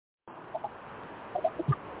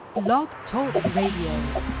Blog Talk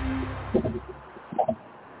Radio.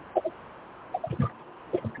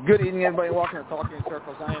 Good evening, everybody. Welcome to Talking in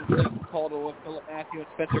Circles. I am Jason Calder with Philip Matthew and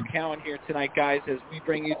Spencer Cowan here tonight, guys, as we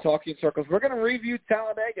bring you Talking in Circles. We're going to review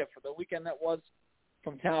Talladega for the weekend that was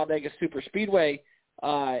from Talladega Super Speedway.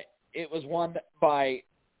 It was won by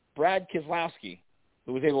Brad Keselowski,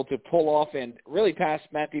 who was able to pull off and really pass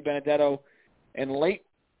Matt DiBenedetto in late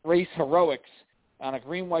race heroics on a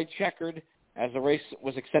green-white checkered as the race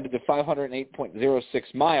was extended to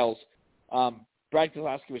 508.06 miles. Brad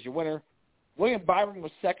Keselowski was your winner. William Byron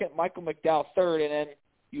was second, Michael McDowell third, and then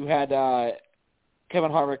you had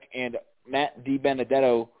Kevin Harvick and Matt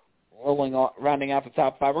DiBenedetto rounding out the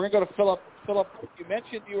top five. We're going to go to Philip. Philip, you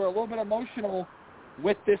mentioned you were a little bit emotional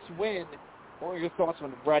with this win. What were your thoughts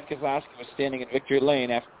when Brad Keselowski was standing in victory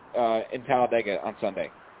lane in Talladega on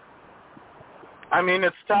Sunday? I mean,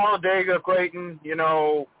 it's Talladega, Clayton. You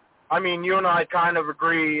know, I mean, you and I kind of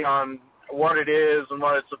agree on what it is and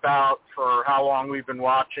what it's about for how long we've been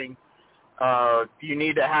watching. You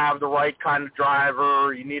need to have the right kind of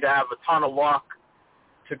driver. You need to have a ton of luck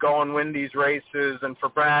to go and win these races. And for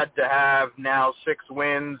Brad to have now 6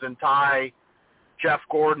 wins and tie Jeff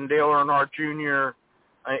Gordon, Dale Earnhardt Jr.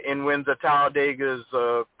 In wins at Talladega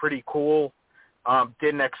is pretty cool.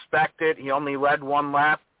 Didn't expect it. He only led one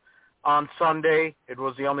lap on Sunday. It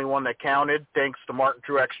was the only one that counted, thanks to Martin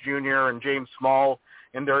Truex Jr. and James Small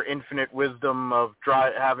and their infinite wisdom of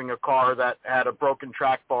having a car that had a broken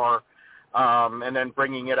track bar and then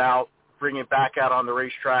bringing it back out on the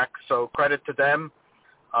racetrack. So credit to them.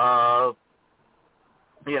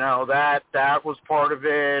 You know, that was part of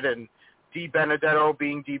it. And DiBenedetto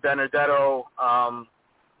being DiBenedetto,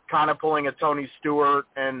 kind of pulling a Tony Stewart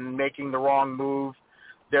and making the wrong move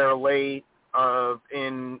there late on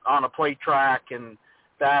a plate track, and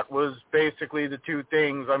that was basically the two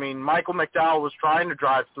things. I mean, Michael McDowell was trying to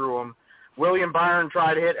drive through him. William Byron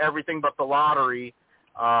tried to hit everything but the lottery.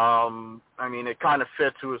 I mean, it kind of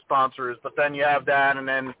fits who his sponsor is, but then you have that, and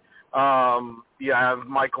then you have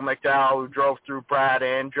Michael McDowell, who drove through Brad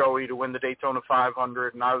and Joey to win the Daytona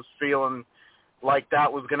 500, and I was feeling like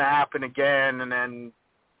that was going to happen again, and then,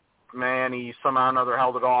 man, he somehow or another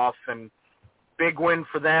held it off, and big win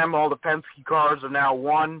for them. All the Penske cars have now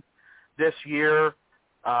won this year,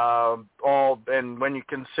 and when you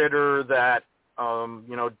consider that,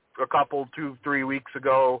 you know, a couple, 2-3 weeks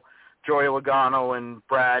ago, Joey Logano and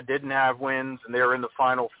Brad didn't have wins, and they were in the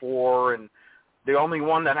Final Four, and the only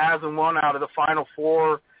one that hasn't won out of the Final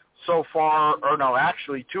Four so far, or no,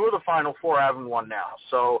 actually 2 of the Final Four haven't won now.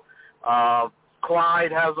 So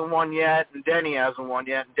Clyde hasn't won yet, and Denny hasn't won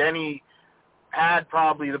yet. Denny had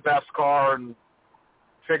probably the best car and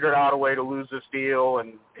figured out a way to lose this deal,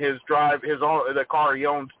 and the car he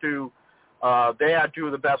owns too, they had 2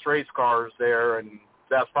 of the best race cars there, and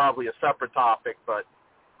that's probably a separate topic, but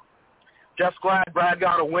just glad Brad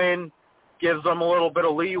got a win. Gives them a little bit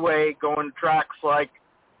of leeway going to tracks like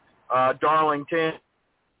Darlington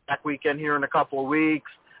that weekend here in a couple of weeks,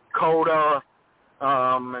 Coda,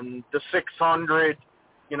 and the 600.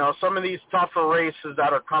 You know, some of these tougher races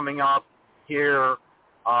that are coming up here,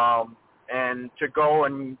 and to go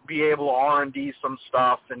and be able to R&D some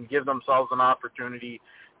stuff and give themselves an opportunity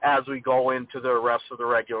as we go into the rest of the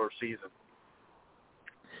regular season.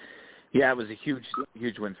 Yeah, it was a huge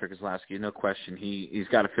win for Keselowski, no question. He's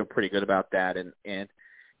got to feel pretty good about that, and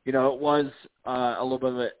you know, it was a little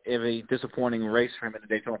bit of a disappointing race for him in the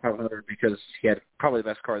Daytona 500 because he had probably the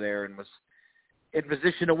best car there and was in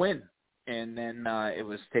position to win, and then it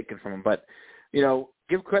was taken from him. But you know,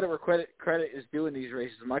 give credit where credit is due in these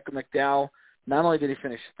races. Michael McDowell, not only did he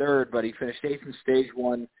finish third, but he finished 8th in Stage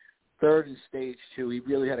 1, 3rd in Stage 2. He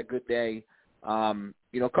really had a good day.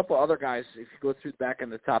 You know, a couple other guys, if you go through back in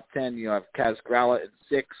the top 10, you have Kaz Grala in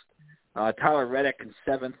 6th, Tyler Reddick in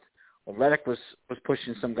 7th. Well, Reddick was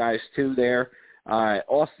pushing some guys too there.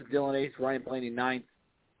 Austin Dillon 8th, Ryan Blaney 9th,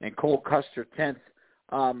 and Cole Custer 10th.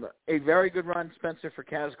 A very good run, Spencer, for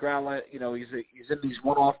Kaz Grala. You know, he's in these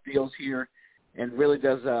one-off deals here and really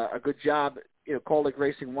does a good job. You know, Kaulig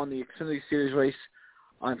Racing won the Xfinity Series race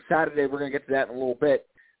on Saturday. We're going to get to that in a little bit.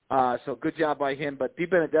 So good job by him. But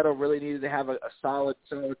DiBenedetto really needed to have a solid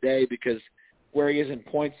day because where he is in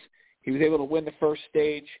points, he was able to win the first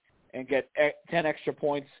stage and get 10 extra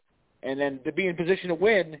points. And then to be in position to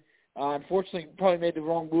win, unfortunately, probably made the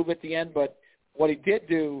wrong move at the end. But what he did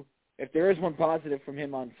do, if there is one positive from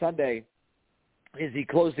him on Sunday, is he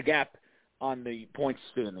closed the gap on the points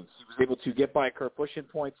standings. He was able to get by Kurt Busch in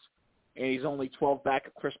points, and he's only 12 back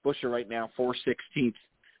of Chris Buescher right now, 4/16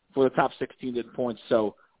 for the top 16 in points.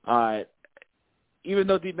 So even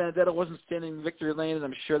though DiBenedetto wasn't standing in victory lane, and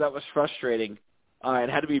I'm sure that was frustrating, It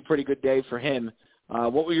had to be a pretty good day for him.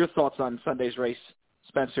 What were your thoughts on Sunday's race,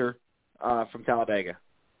 Spencer, from Talladega?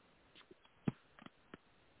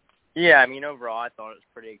 Yeah, I mean, overall, I thought it was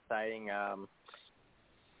pretty exciting.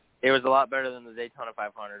 It was a lot better than the Daytona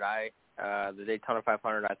 500. The Daytona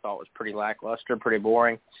 500 I thought was pretty lackluster, pretty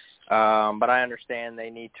boring. But I understand they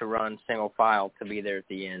need to run single file to be there at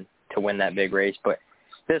the end to win that big race. But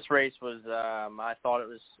this race was, I thought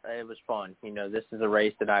it was fun. You know, this is a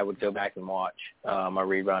race that I would go back and watch a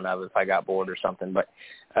rerun of if I got bored or something. But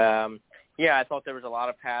yeah, I thought there was a lot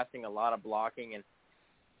of passing, a lot of blocking, and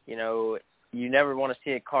you know, you never want to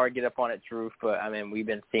see a car get up on its roof, but I mean, we've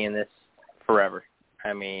been seeing this forever.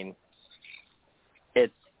 I mean,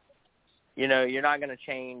 it's, you know, you're not going to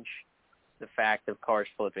change the fact of cars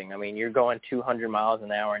flipping. I mean, you're going 200 miles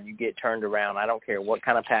an hour and you get turned around. I don't care what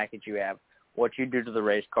kind of package you have, what you do to the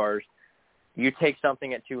race cars. You take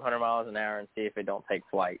something at 200 miles an hour and see if it don't take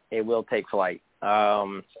flight. It will take flight.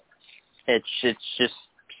 It's just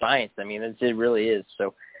science. I mean, it really is.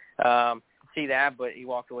 So, see that, but he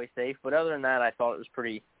walked away safe. But other than that, I thought it was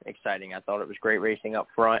pretty exciting. I thought it was great racing up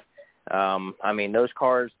front. I mean, those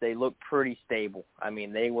cars, they look pretty stable. I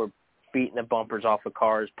mean, they were beating the bumpers off of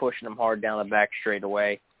cars, pushing them hard down the back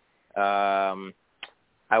straightaway.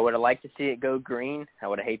 I would have liked to see it go green. I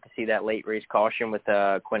would have hated to see that late race caution with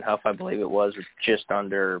Quinn Huff, I believe it was just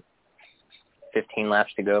under 15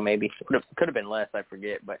 laps to go maybe. Could have been less, I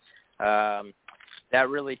forget. But that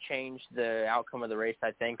really changed the outcome of the race,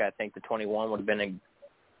 I think. I think the 21 would have been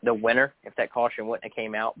the winner if that caution wouldn't have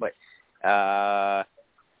came out. But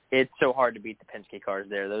it's so hard to beat the Penske cars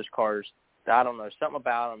there. Those cars, I don't know, something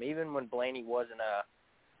about them. Even when Blaney wasn't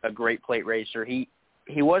a great plate racer, he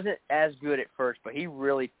wasn't as good at first, but he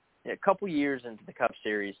really, a couple years into the Cup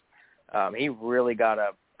Series, he really got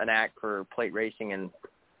an act for plate racing. And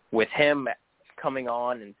with him coming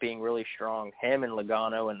on and being really strong, him and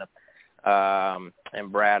Logano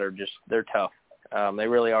and Brad are just, they're tough. They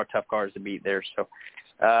really are tough cars to beat there. So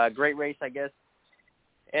great race, I guess.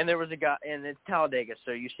 And there was a guy, and it's Talladega,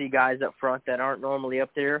 so you see guys up front that aren't normally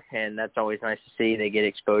up there, and that's always nice to see. They get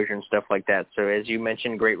exposure and stuff like that. So as you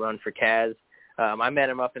mentioned, great run for Kaz. I met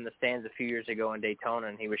him up in the stands a few years ago in Daytona,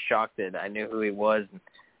 and he was shocked that I knew who he was.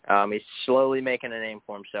 He's slowly making a name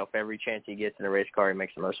for himself. Every chance he gets in a race car, he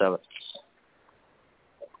makes the most of it.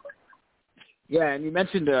 Yeah, and you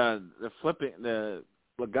mentioned the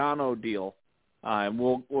Logano deal, and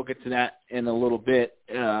we'll get to that in a little bit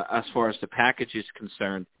as far as the package is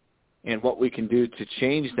concerned and what we can do to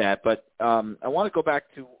change that. But I want to go back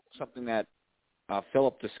to something that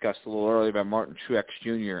Philip discussed a little earlier about Martin Truex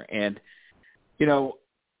Jr. And, you know,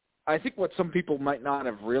 I think what some people might not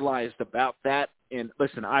have realized about that, and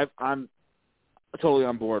listen, I'm totally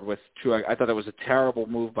on board with Truex. I thought that was a terrible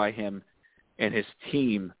move by him and his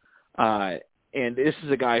team. And this is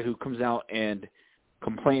a guy who comes out and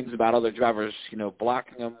complains about other drivers, you know,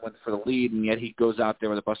 blocking him for the lead, and yet he goes out there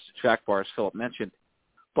with a busted track bar, as Philip mentioned.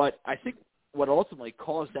 But I think what ultimately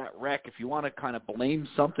caused that wreck, if you want to kind of blame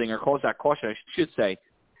something, or cause that caution, I should say,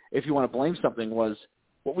 if you want to blame something, was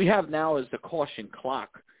what we have now is the caution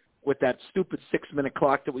clock with that stupid 6-minute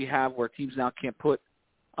clock that we have where teams now can't put,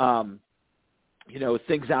 you know,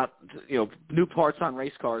 things out, you know, new parts on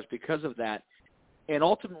race cars because of that. And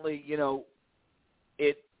ultimately, you know,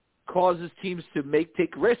 it causes teams to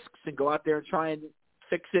take risks and go out there and try and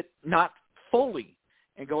fix it not fully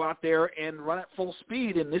and go out there and run at full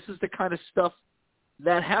speed. And this is the kind of stuff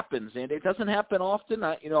that happens. And it doesn't happen often.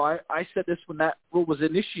 I said this when that rule was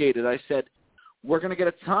initiated. I said, we're going to get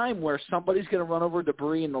a time where somebody's going to run over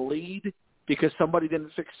debris in the lead because somebody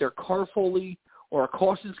didn't fix their car fully, or a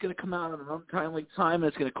caution's going to come out at an untimely time and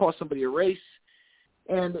it's going to cost somebody a race.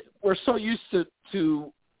 And we're so used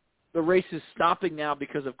to the races stopping now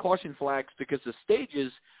because of caution flags, because the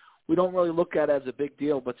stages, we don't really look at it as a big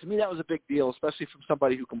deal. But to me, that was a big deal, especially from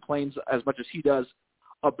somebody who complains as much as he does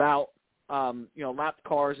about, you know, lap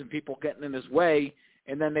cars and people getting in his way.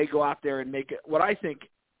 And then they go out there and make it what I think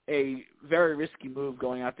a very risky move,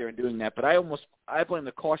 going out there and doing that. But I blame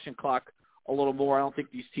the caution clock a little more. I don't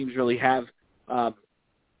think these teams really have,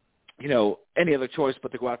 you know, any other choice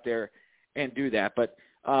but to go out there and do that. But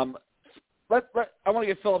I want to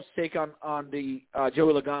get Philip's take on the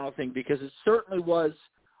Joey Logano thing, because it certainly was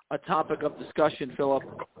a topic of discussion, Philip,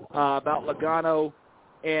 about Logano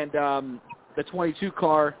and the 22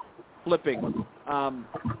 car flipping.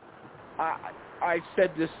 I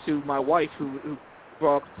said this to my wife, who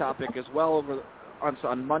brought up the topic as well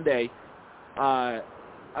on Monday. I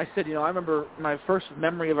said, you know, I remember my first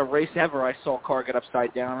memory of a race ever I saw a car get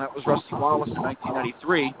upside down. That was Rusty Wallace in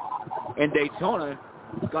 1993 in Daytona,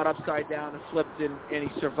 got upside down and flipped, and he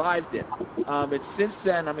survived it. And since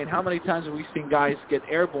then, I mean, how many times have we seen guys get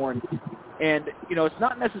airborne? And, you know, it's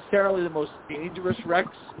not necessarily the most dangerous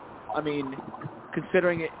wrecks. I mean,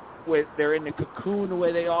 considering it, they're in the cocoon the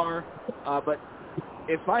way they are. But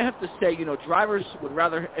if I have to say, you know, drivers would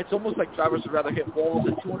rather, it's almost like drivers would rather hit walls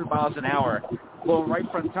at 200 miles an hour, blow a right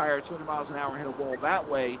front tire at 200 miles an hour and hit a wall that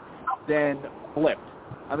way than blip.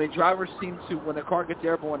 I mean, drivers seem to, when the car gets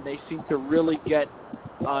airborne, they seem to really get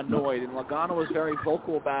annoyed. And Logano was very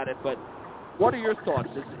vocal about it. But what are your thoughts?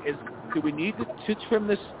 Do we need to trim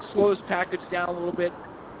slow this package down a little bit?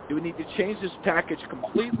 Do we need to change this package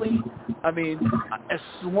completely? I mean, as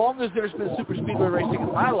long as there's been super speedway racing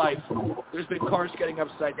in my life, there's been cars getting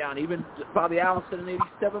upside down. Even Bobby Allison in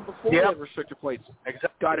 '87 before they had restrictor plates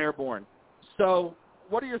got airborne. So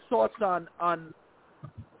what are your thoughts on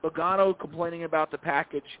Logano complaining about the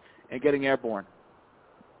package and getting airborne?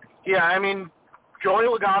 Yeah, I mean, Joey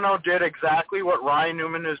Logano did exactly what Ryan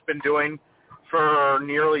Newman has been doing for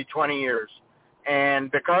nearly 20 years.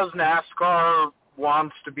 And because NASCAR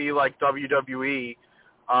wants to be like WWE,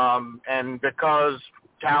 and because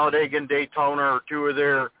Talladega and Daytona are two of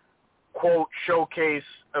their, quote, showcase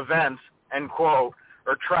events, end quote,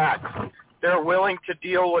 or tracks, they're willing to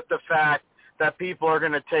deal with the fact that people are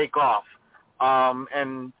going to take off.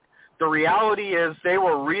 And the reality is they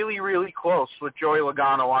were really, really close with Joey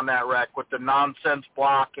Logano on that wreck with the nonsense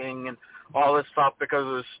blocking and all this stuff because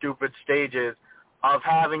of the stupid stages of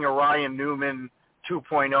having a Ryan Newman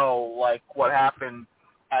 2.0 like what happened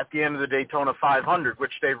at the end of the Daytona 500,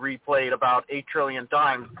 which they've replayed about 8 trillion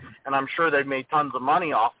times, and I'm sure they've made tons of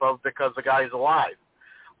money off of because the guy's alive.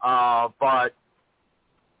 But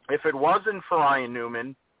if it wasn't for Ryan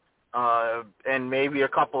Newman and maybe a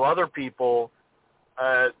couple other people,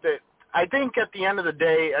 I think at the end of the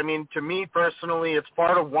day, I mean, to me personally, it's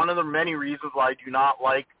part of one of the many reasons why I do not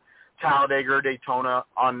like Talladega or Daytona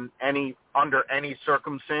under any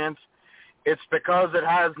circumstance. It's because it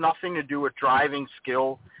has nothing to do with driving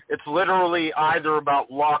skill. It's literally either about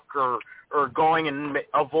luck or going and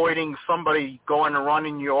avoiding somebody going and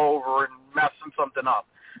running you over and messing something up.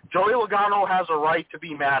 Joey Logano has a right to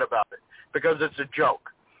be mad about it because it's a joke.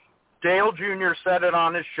 Dale Jr. said it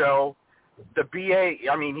on his show. The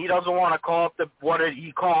BA, I mean, he doesn't want to call it what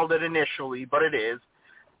he called it initially, but it is.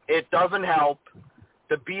 It doesn't help.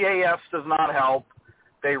 The BAS does not help.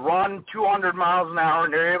 They run 200 miles an hour,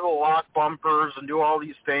 and they're able to lock bumpers and do all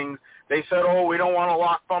these things. They said, oh, we don't want to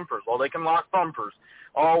lock bumpers. Well, they can lock bumpers.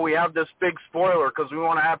 Oh, we have this big spoiler because we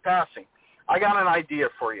want to have passing. I got an idea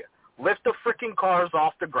for you. Lift the freaking cars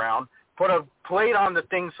off the ground, put a plate on the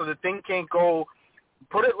thing so the thing can't go,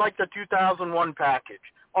 put it like the 2001 package.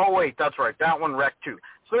 Oh, wait, that's right. That one wrecked too.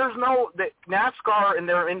 So there's NASCAR in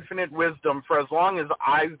their infinite wisdom for as long as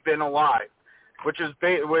I've been alive, which is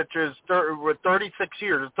 36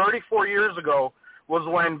 years. 34 years ago was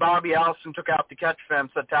when Bobby Allison took out the catch fence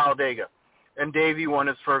at Talladega and Davey won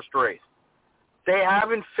his first race. They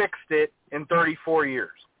haven't fixed it in 34 years.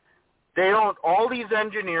 All these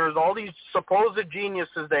engineers, all these supposed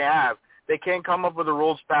geniuses they can't come up with a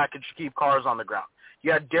rules package to keep cars on the ground.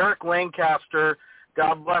 You had Derek Lancaster,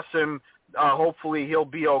 God bless him, hopefully he'll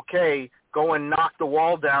be okay, go and knock the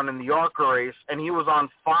wall down in the ARCA race, and he was on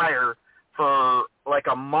fire for like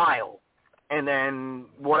a mile, and then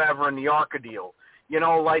whatever in the ARCA deal. You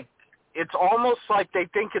know, like, it's almost like they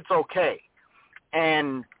think it's okay.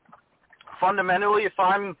 And fundamentally, if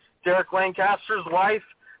I'm Derek Lancaster's wife,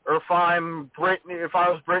 or if I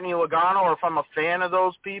was Brittany Logano, or if I'm a fan of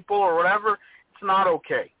those people or whatever, it's not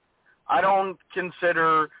okay. I don't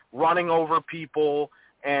consider running over people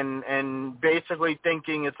and basically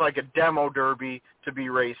thinking it's like a demo derby to be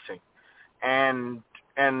racing. And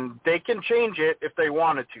they can change it if they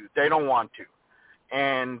wanted to. They don't want to.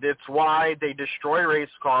 And it's why they destroy race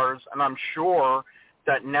cars. And I'm sure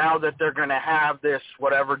that now that they're going to have this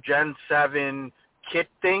whatever Gen 7 kit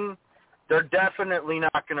thing, they're definitely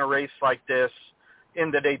not going to race like this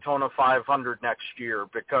in the Daytona 500 next year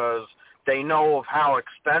because they know of how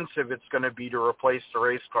expensive it's going to be to replace the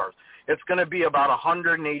race cars. It's going to be about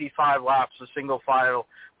 185 laps of single file.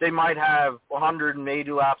 They might have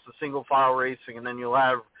 180 laps of single file racing, and then you'll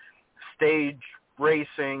have stage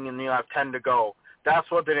racing, and you'll have 10 to go. That's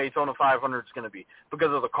what the Daytona 500 is going to be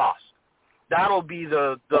because of the cost. That'll be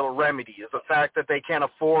the remedy, is the fact that they can't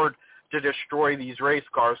afford to destroy these race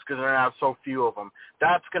cars because they're going to have so few of them.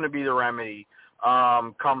 That's going to be the remedy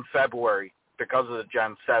come February because of the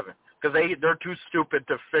Gen 7. Because they're too stupid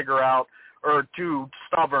to figure out or too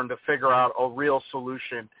stubborn to figure out a real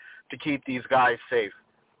solution to keep these guys safe.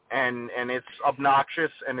 And it's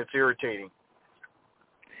obnoxious and it's irritating.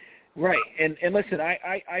 Right, and listen,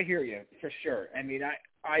 I hear you for sure. I mean,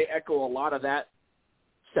 I echo a lot of that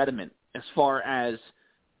sentiment as far as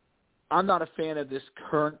I'm not a fan of this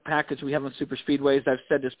current package we have on super speedways. I've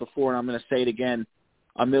said this before, and I'm going to say it again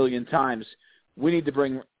a million times. We need to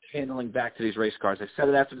bring handling back to these race cars. I said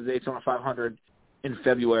it after the Daytona 500 in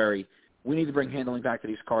February. We need to bring handling back to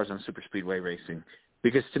these cars on super speedway racing,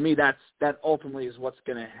 because to me that ultimately is what's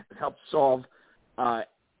going to help solve.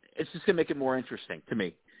 It's just going to make it more interesting to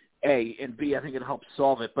me. A, and B, I think it helps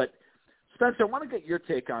solve it. But Spencer, I want to get your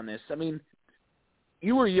take on this. I mean,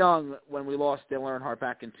 you were young when we lost Dale Earnhardt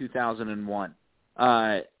back in 2001.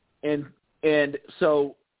 And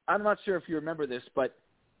so I'm not sure if you remember this, but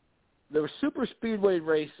the super speedway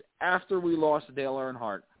race after we lost Dale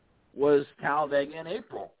Earnhardt was Talladega in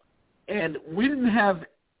April. And we didn't have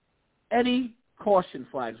any caution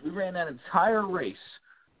flags. We ran that entire race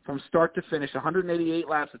from start to finish, 188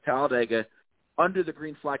 laps at Talladega under the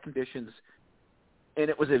green flag conditions. And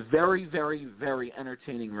it was a very, very, very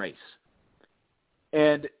entertaining race.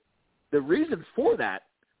 And the reason for that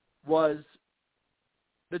was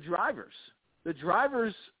the drivers. The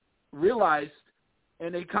drivers realized,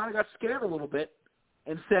 and they kind of got scared a little bit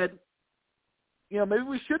and said, you know, maybe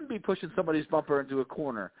we shouldn't be pushing somebody's bumper into a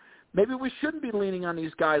corner. Maybe we shouldn't be leaning on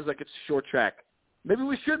these guys like it's short track. Maybe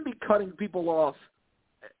we shouldn't be cutting people off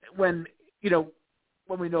when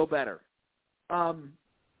we know better.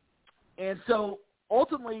 And so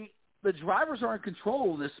ultimately the drivers are in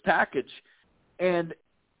control of this package. And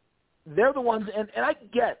they're the ones, and I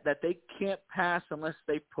get that they can't pass unless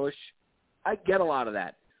they push. I get a lot of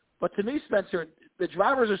that. But to me, Spencer, the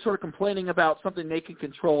drivers are sort of complaining about something they can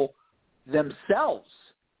control themselves.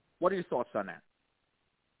 What are your thoughts on that?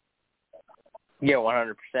 Yeah,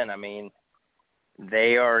 100%. I mean,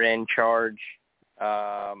 they are in charge.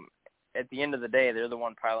 At the end of the day, they're the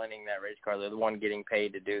one piloting that race car. They're the one getting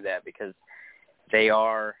paid to do that because they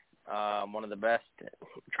are one of the best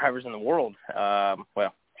drivers in the world.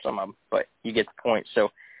 Well, some of them, but you get the point.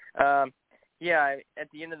 So, yeah, at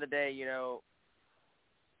the end of the day,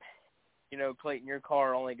 Clayton, your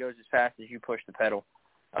car only goes as fast as you push the pedal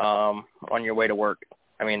on your way to work.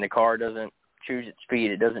 I mean, the car doesn't choose its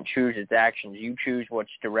speed. It doesn't choose its actions. You choose which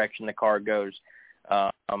direction the car goes.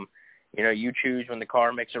 You choose when the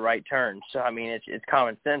car makes a right turn. So, I mean, it's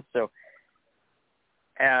common sense. So,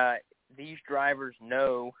 these drivers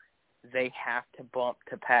know they have to bump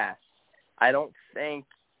to pass. I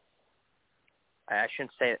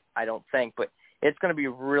shouldn't say it, I don't think, but it's going to be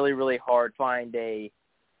really, really hard to find a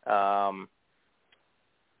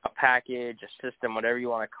package, a system, whatever you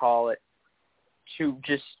want to call it, to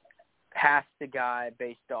just pass the guy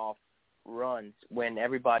based off runs when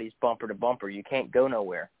everybody's bumper to bumper. You can't go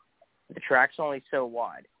nowhere. The track's only so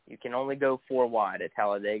wide. You can only go 4 wide at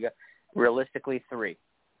Talladega. Realistically, 3 is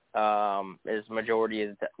the majority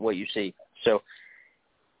of what you see. So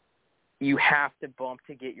you have to bump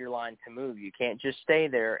to get your line to move. You can't just stay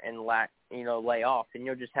there and lay off, and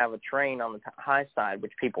you'll just have a train on the high side,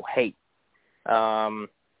 which people hate. And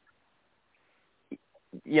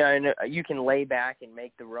you can lay back and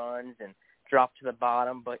make the runs and drop to the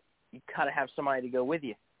bottom, but you got to have somebody to go with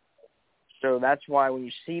you. So that's why when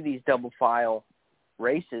you see these double file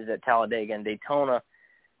races at Talladega and Daytona,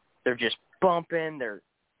 they're just bumping.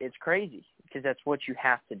 It's crazy because that's what you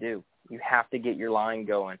have to do. You have to get your line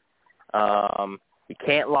going. You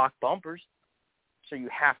can't lock bumpers, so you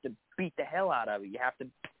have to beat the hell out of it. You have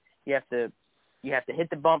to hit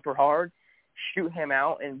the bumper hard, shoot him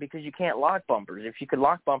out, and because you can't lock bumpers. If you could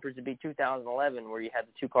lock bumpers, it'd be 2011 where you had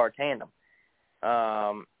the 2-car tandem.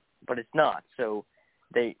 But it's not. So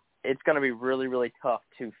it's going to be really, really tough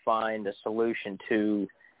to find a solution to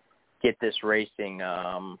get this racing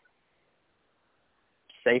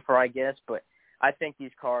safer, I guess. But I think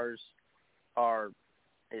these cars are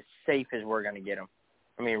as safe as we're going to get them.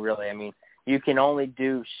 I mean, really. I mean, you can only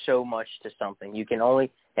do so much to something. You can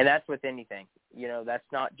only – and that's with anything. That's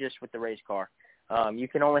not just with the race car. You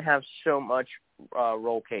can only have so much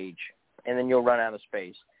roll cage, and then you'll run out of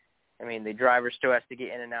space. I mean, the driver still has to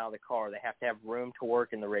get in and out of the car. They have to have room to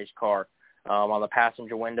work in the race car. On the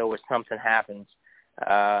passenger window, if something happens,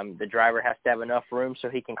 the driver has to have enough room so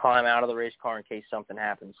he can climb out of the race car in case something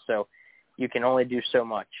happens. So you can only do so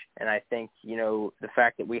much. And I think, the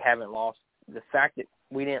fact that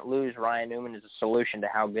we didn't lose Ryan Newman is a solution to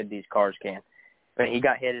how good these cars can. But he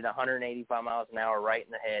got hit at 185 miles an hour right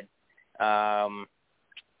in the head,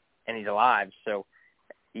 and he's alive. So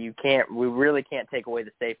we really can't take away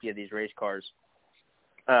the safety of these race cars.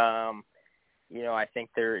 I think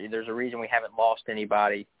there's a reason we haven't lost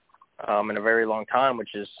anybody in a very long time,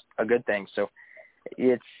 which is a good thing. So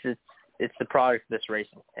it's it's the product that's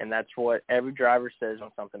racing, and that's what every driver says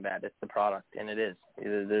when something bad. It's the product, and it is.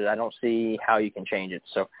 I don't see how you can change it.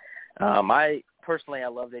 So, I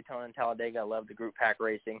love Daytona and Talladega. I love the group pack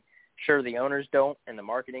racing. Sure, the owners don't, and the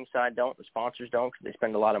marketing side don't. The sponsors don't, because they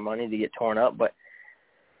spend a lot of money to get torn up. But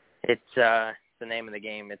it's the name of the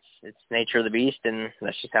game. It's nature of the beast, and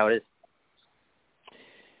that's just how it is.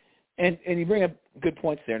 And you bring up good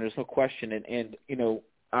points there, and there's no question. And you know,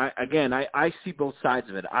 I see both sides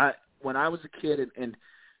of it. When I was a kid, and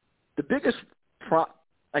the biggest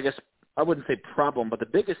I guess I wouldn't say problem, but the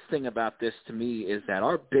biggest thing about this to me is that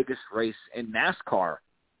our biggest race in NASCAR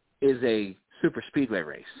is a super speedway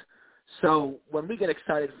race. So when we get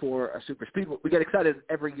excited for a super speedway, we get excited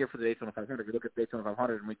every year for the Daytona 500. We look at Daytona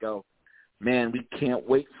 500 and we go, man, we can't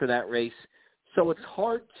wait for that race. So it's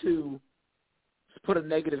hard to put a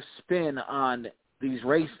negative spin on these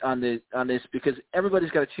on this because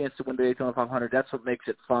everybody's got a chance to win the Daytona 500. That's what makes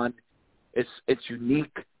it fun. It's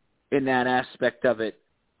unique in that aspect of it.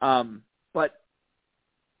 But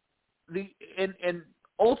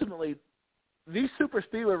ultimately these super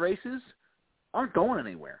speedway races aren't going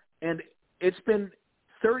anywhere. And it's been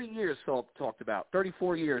 30 years, Philip talked about,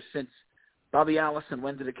 34 years since Bobby Allison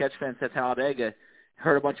went to the catch fence at Talladega,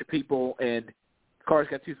 hurt a bunch of people, and cars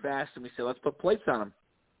got too fast, and we said, let's put plates on them.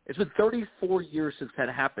 It's been 34 years since that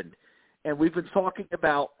happened. And we've been talking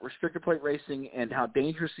about restrictor plate racing and how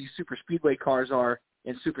dangerous these super speedway cars are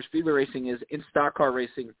and super speedway racing is in stock car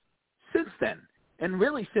racing since then, and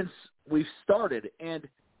really since we've started. And,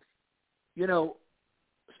 you know,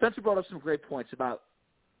 Spencer brought up some great points about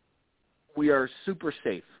we are super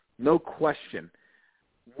safe, no question.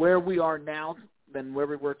 Where we are now than where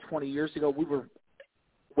we were 20 years ago, we were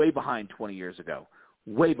way behind 20 years ago,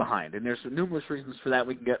 way behind. And there's numerous reasons for that.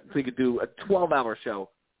 We could do a 12-hour show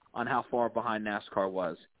on how far behind NASCAR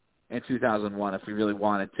was in 2001 if we really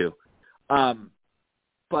wanted to.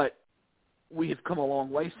 But we have come a long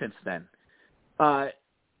way since then.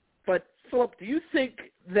 But, Philip, do you think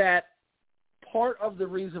that part of the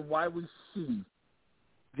reason why we see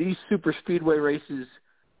these super speedway races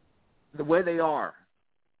the way they are,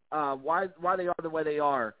 why they are the way they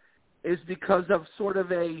are, is because of sort of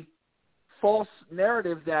a false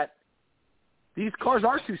narrative that these cars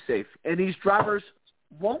are too safe and these drivers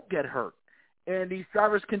won't get hurt and these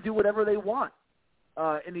drivers can do whatever they want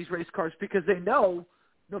in these race cars because they know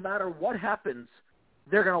no matter what happens,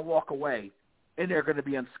 they're going to walk away and they're going to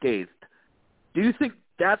be unscathed. Do you think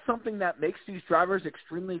that's something that makes these drivers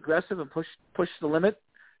extremely aggressive and push the limit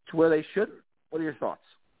to where they shouldn't? What are your thoughts?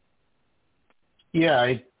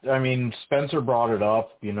 Yeah, I mean, Spencer brought it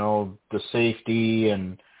up, you know, the safety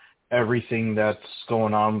and everything that's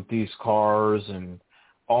going on with these cars and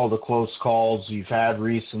all the close calls you've had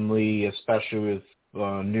recently, especially with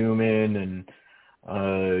Newman and,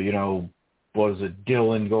 you know, was it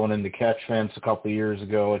Dillon going in the catch fence a couple of years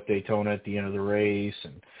ago at Daytona at the end of the race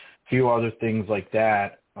and a few other things like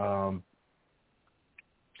that. I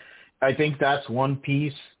think that's one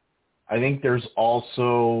piece. I think there's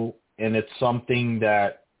also, and it's something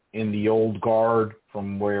that in the old guard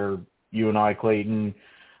from where you and I, Clayton,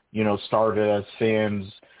 you know, started as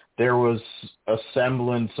fans, there was a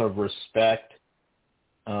semblance of respect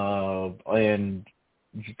and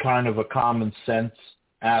kind of a common sense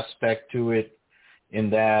aspect to it in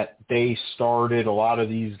that a lot of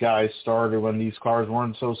these guys started when these cars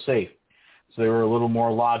weren't so safe. So they were a little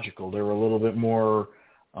more logical. They were a little bit more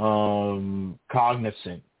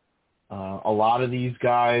cognizant. A lot of these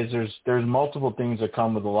guys, there's multiple things that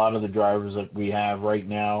come with a lot of the drivers that we have right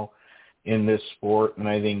now in this sport, and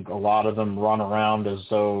I think a lot of them run around as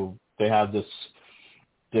though they have this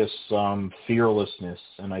fearlessness,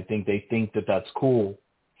 and I think they think that that's cool,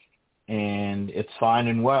 and it's fine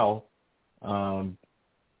and well.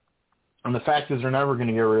 And the fact is they're never going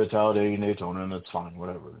to get rid of Talladega and Daytona, and that's fine,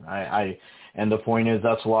 whatever. And the point is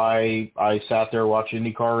that's why I sat there watching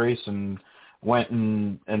IndyCar race and went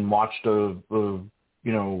and watched you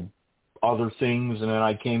know, other things, and then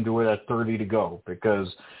I came to it at 30 to go because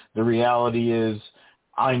the reality is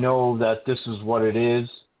I know that this is what it is,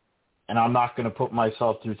 and I'm not going to put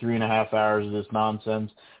myself through 3.5 hours of this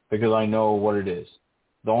nonsense because I know what it is.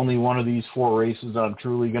 The only one of these four races that I'm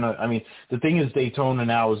truly going to – I mean, the thing is Daytona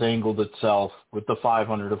now has angled itself with the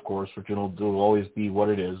 500, of course, which will always be what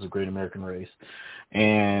it is, a Great American Race,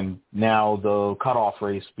 and now the cutoff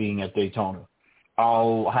race being at Daytona.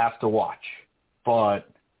 I'll have to watch, but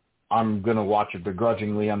I'm going to watch it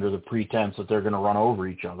begrudgingly under the pretense that they're going to run over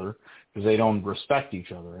each other because they don't respect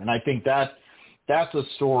each other. And I think that's a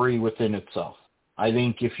story within itself. I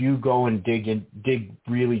think if you go and dig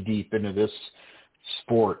really deep into this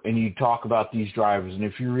sport, and you talk about these drivers, and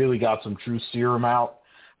if you really got some true serum out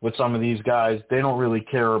with some of these guys, they don't really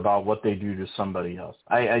care about what they do to somebody else.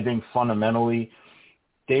 I think fundamentally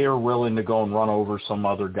they are willing to go and run over some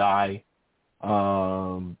other guy,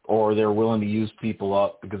 or they're willing to use people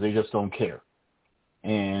up because they just don't care.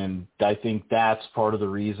 And I think that's part of the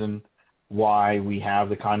reason why we have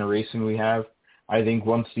the kind of racing we have. I think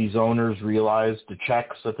once these owners realize the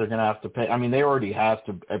checks that they're going to have to pay, I mean, they already have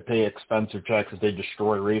to pay expensive checks if they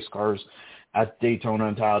destroy race cars at Daytona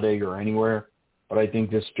and Talladega or anywhere. But I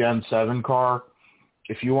think this Gen 7 car,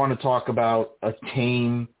 if you want to talk about a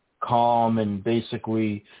tame, calm, and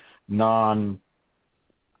basically uneventful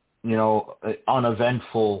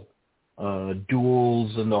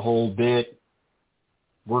duels and the whole bit,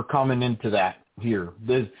 we're coming into that here.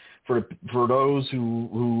 For those who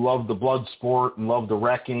love the blood sport and love the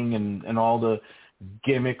wrecking and all the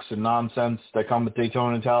gimmicks and nonsense that come with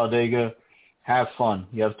Daytona and Talladega, have fun.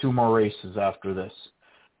 You have 2 more races after this,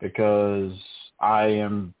 because I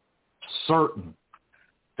am certain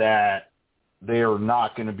that they are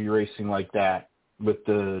not going to be racing like that with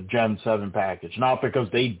the Gen 7 package. Not because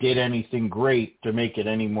they did anything great to make it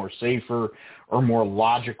any more safer or more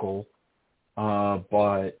logical,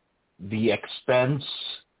 but the expense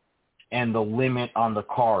and the limit on the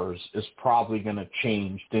cars is probably going to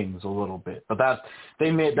change things a little bit. But that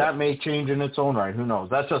may change in its own right. Who knows?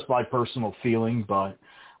 That's just my personal feeling, but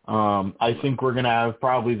I think we're going to have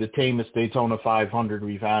probably the tamest Daytona 500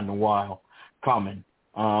 we've had in a while coming.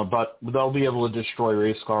 But they'll be able to destroy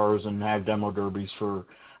race cars and have demo derbies for a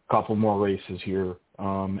couple more races here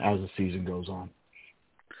as the season goes on.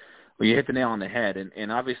 Well, you hit the nail on the head,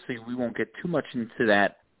 and obviously we won't get too much into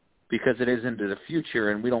that because it is into the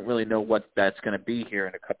future, and we don't really know what that's going to be here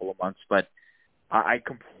in a couple of months. But I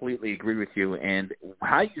completely agree with you. And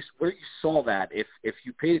where you saw that, if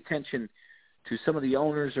you paid attention to some of the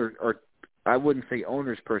owners, or I wouldn't say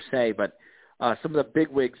owners per se, but some of the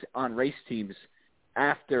bigwigs on race teams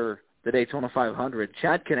after the Daytona 500,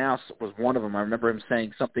 Chad Knaus was one of them. I remember him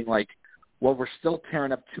saying something like, well, we're still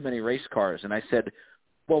tearing up too many race cars. And I said,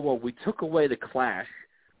 well, we took away the clash.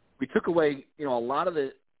 We took away, a lot of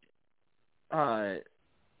the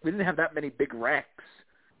we didn't have that many big wrecks.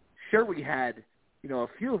 Sure, we had, a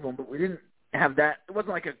few of them, but we didn't have that. It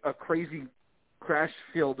wasn't like a crazy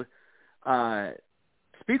crash-filled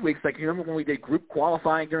speed weeks. Like, you remember when we did group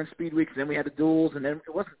qualifying during speed weeks, and then we had the duels, and then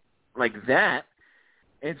it wasn't like that.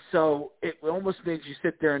 And so it almost made you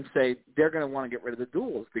sit there and say they're going to want to get rid of the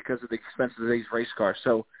duels because of the expense of these race cars.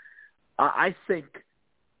 So I think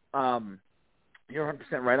you're 100%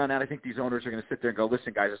 right on that. I think these owners are going to sit there and go,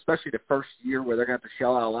 listen, guys, especially the first year where they're going to have to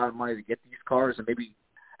shell out a lot of money to get these cars, and maybe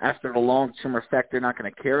after the long-term effect they're not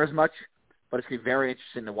going to care as much, but it's going to be very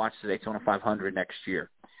interesting to watch the Daytona 500 next year.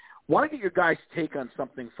 Want to get your guys' take on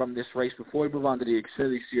something from this race before we move on to the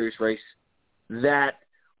Xfinity Series race that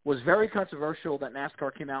was very controversial that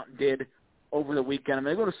NASCAR came out and did over the weekend. I'm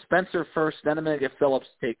going to go to Spencer first, then I'm going to get Phillips'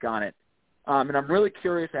 take on it. And I'm really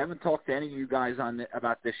curious. I haven't talked to any of you guys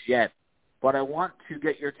about this yet, but I want to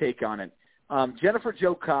get your take on it. Jennifer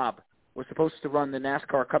Jo Cobb was supposed to run the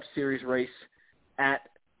NASCAR Cup Series race at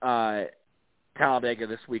Talladega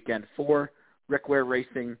this weekend for Rick Ware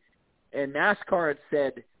Racing, and NASCAR had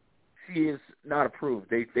said she is not approved.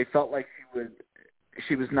 They felt like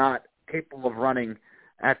she was not capable of running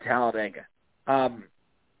at Talladega.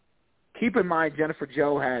 Keep in mind, Jennifer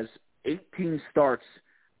Jo has 18 starts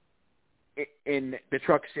in the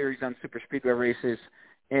Truck Series on Super Speedway races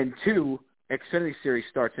and 2 Xfinity Series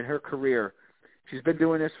starts in her career. She's been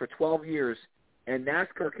doing this for 12 years, and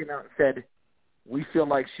NASCAR came out and said, we feel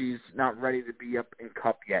like she's not ready to be up in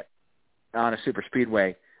Cup yet on a Super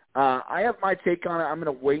Speedway. I have my take on it. I'm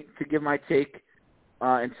going to wait to give my take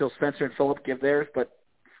until Spencer and Phillip give theirs. But,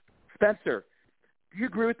 Spencer, do you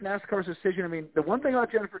agree with NASCAR's decision? I mean, the one thing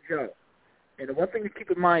about Jennifer Jo, and the one thing to keep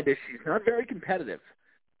in mind is she's not very competitive.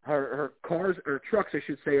 Her cars, or trucks, I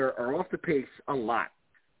should say, are off the pace a lot.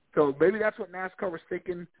 So maybe that's what NASCAR was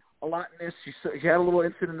thinking a lot in this. She had a little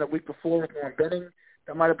incident the week before with Warren Benning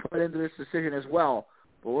that might have put into this decision as well.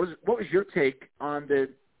 But what was your take on the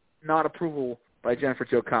not approval by Jennifer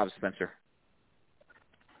Jo Cobb, Spencer?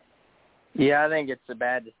 Yeah, I think it's a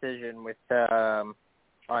bad decision with on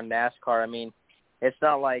NASCAR. I mean, it's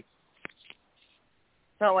not like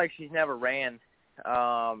she's never ran.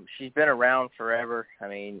 She's been around forever. I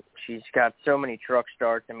mean, she's got so many truck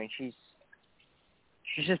starts. I mean, she's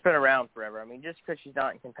just been around forever. I mean, just because she's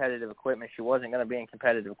not in competitive equipment, she wasn't going to be in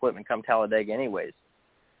competitive equipment come Talladega anyways.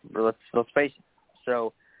 Let's face it.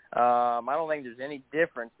 So I don't think there's any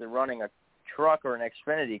difference in running a truck or an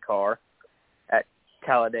Xfinity car at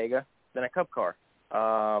Talladega than a Cup car.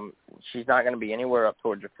 She's not going to be anywhere up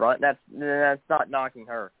towards the front. That's not knocking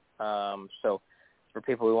her. So for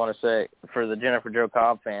people who want to say, for the Jennifer Jo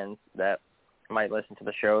Cobb fans that might listen to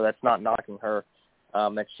the show, that's not knocking her.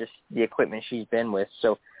 That's just the equipment she's been with.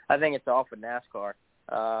 So I think it's off with NASCAR.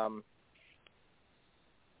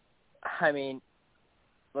 I mean,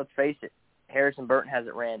 let's face it, Harrison Burton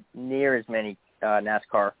hasn't ran near as many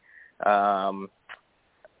NASCAR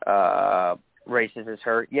races as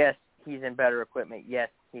her. Yes, he's in better equipment. Yes,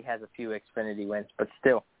 he has a few Xfinity wins, but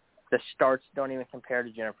still, the starts don't even compare to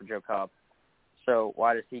Jennifer Jo Cobb. So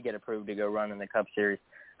why does he get approved to go run in the Cup Series?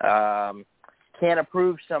 Can't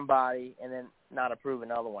approve somebody and then not approve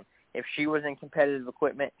another one. If she was in competitive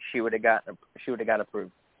equipment, she would have got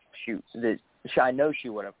approved. I know she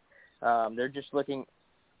would have. They're just looking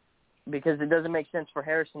because it doesn't make sense for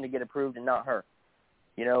Harrison to get approved and not her.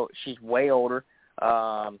 You know, she's way older.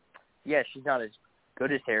 Yeah, she's not as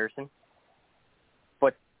good as Harrison,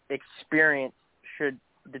 but experience should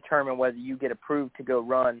determine whether you get approved to go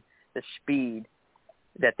run the speed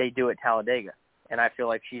that they do at Talladega. And I feel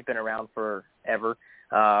like she's been around forever,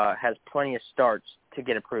 has plenty of starts to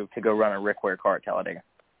get approved to go run a Rick Ware car at Talladega.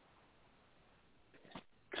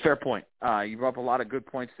 Fair point. You brought up a lot of good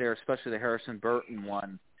points there, especially the Harrison Burton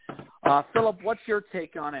one. Philip, what's your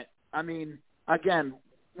take on it? I mean, again,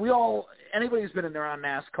 anybody who's been in there on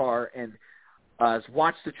NASCAR and has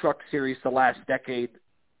watched the Truck Series the last decade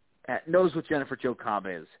knows what Jennifer Jo Cobb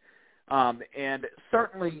is. And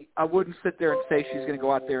certainly I wouldn't sit there and say she's going to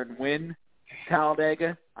go out there and win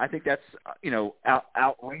Talladega. I think that's,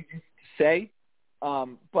 outrageous to say.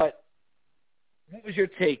 But what was your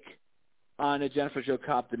take on a Jennifer Jo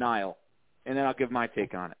Cobb denial? And then I'll give my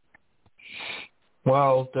take on it.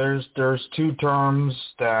 Well, there's two terms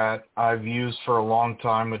that I've used for a long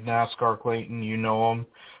time with NASCAR, Clayton. You know them.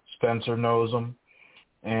 Spencer knows them.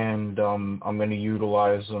 And I'm going to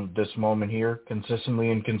utilize them this moment here: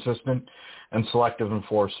 consistently inconsistent and selective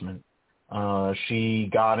enforcement. She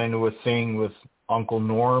got into a thing with Uncle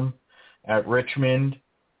Norm at Richmond.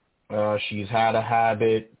 She's had a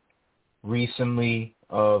habit recently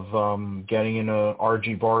of getting in a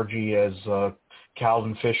argy-bargy, as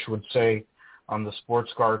Calvin Fish would say, on the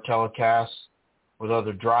sports car telecast with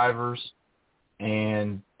other drivers.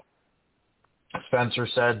 And Spencer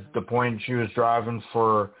said the point she was driving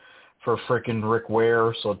for frickin' Rick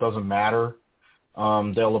Ware, so it doesn't matter.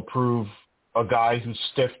 They'll approve a guy who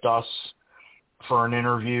stiffed us for an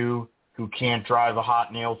interview who can't drive a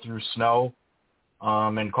hot nail through snow,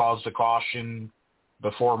 and caused a caution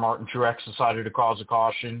before Martin Truex decided to cause a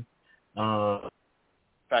caution.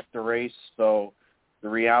 Affect the race. So the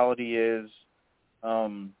reality is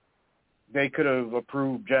they could have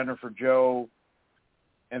approved Jennifer Jo,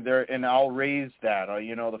 and I'll raise that.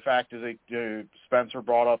 The fact is Spencer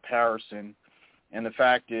brought up Harrison, and the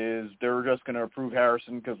fact is they're just going to approve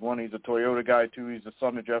Harrison because, one, he's a Toyota guy, two, he's the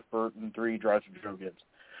son of Jeff Burton, three, he drives for Joe Gibbs.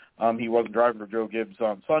 He wasn't driving for Joe Gibbs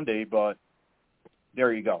on Sunday, but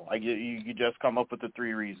there you go. You just come up with the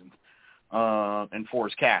three reasons. And four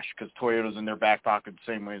is cash, because Toyota's in their back pocket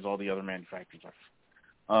the same way as all the other manufacturers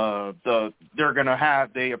are.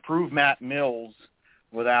 They approve Matt Mills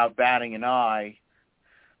without batting an eye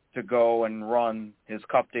to go and run his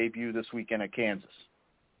Cup debut this weekend at Kansas.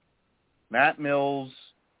 Matt Mills,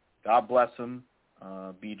 God bless him,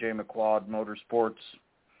 BJ McLeod Motorsports,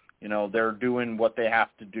 they're doing what they have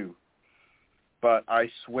to do. But I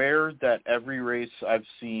swear that every race I've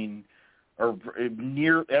seen, or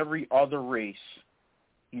near every other race,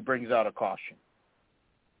 he brings out a caution.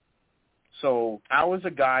 So how is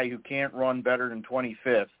a guy who can't run better than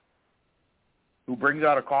 25th, who brings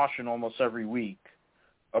out a caution almost every week,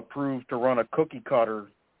 approved to run a cookie cutter?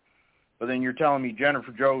 But then you're telling me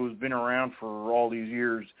Jennifer Jo, who's been around for all these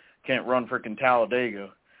years, can't run frickin' Talladega.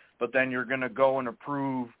 But then you're going to go and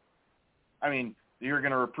approve, you're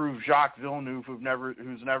going to approve Jacques Villeneuve, who's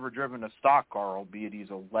never driven a stock car, albeit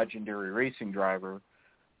he's a legendary racing driver.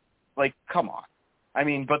 Like, come on.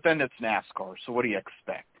 But then it's NASCAR, so what do you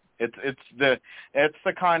expect? It's the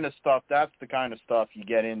kind of stuff, that's the kind of stuff you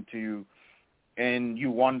get into, and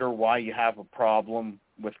you wonder why you have a problem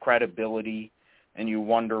with credibility, and you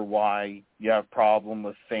wonder why you have a problem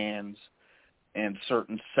with fans and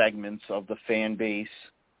certain segments of the fan base,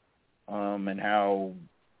 and how,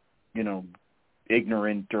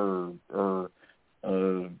 ignorant or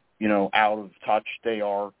out of touch they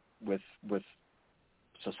are with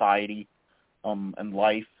society and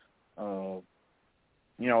life.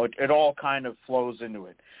 It all kind of flows into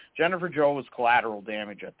it. Jennifer Jo is collateral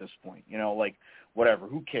damage at this point. Whatever,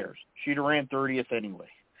 who cares? She'd have ran 30th anyway.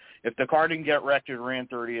 If the car didn't get wrecked and ran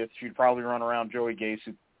 30th, she'd probably run around Joey Gase,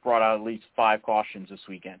 who brought out at least 5 cautions this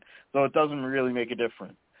weekend. So it doesn't really make a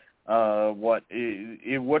difference.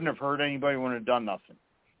 It wouldn't have hurt anybody, wouldn't have done nothing.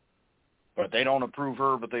 But they don't approve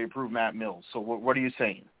her, but they approve Matt Mills. So what are you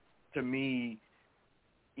saying? To me,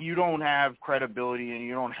 you don't have credibility, and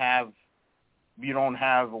you don't have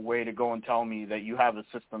a way to go and tell me that you have a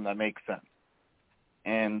system that makes sense.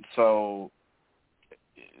 And so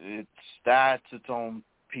that's its own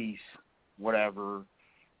piece, whatever.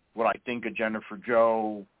 What I think of Jennifer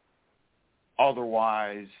Joe,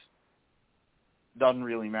 otherwise, doesn't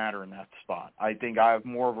really matter in that spot. I think I have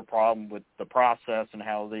more of a problem with the process and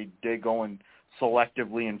how they did go and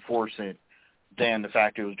selectively enforce it than the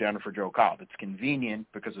fact it was Jennifer Jo Cobb. It's convenient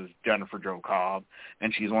because it's Jennifer Jo Cobb,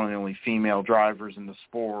 and she's one of the only female drivers in the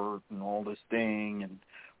sport and all this thing and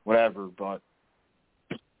whatever. But,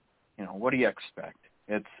 what do you expect?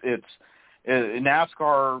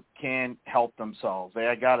 NASCAR can't help themselves.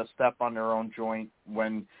 They got to step on their own joint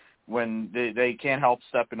when they can't help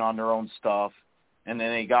stepping on their own stuff. And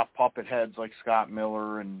then they got puppet heads like Scott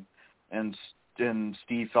Miller and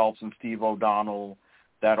Steve Phelps and Steve O'Donnell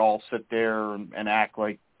that all sit there and act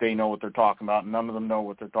like they know what they're talking about. None of them know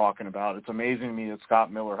what they're talking about. It's amazing to me that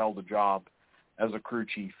Scott Miller held a job as a crew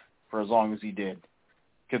chief for as long as he did,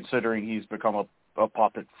 considering he's become a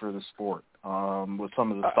puppet for the sport with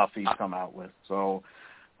some of the stuff he's come out with. So,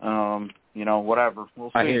 whatever. We'll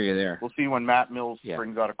see. I hear you there. We'll see when Matt Mills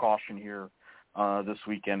brings out a caution here this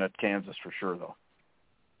weekend at Kansas for sure, though.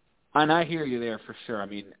 And I hear you there for sure. I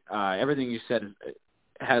mean, everything you said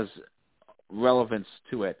has relevance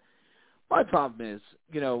to it. My problem is,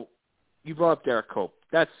 you brought up Derek Cope.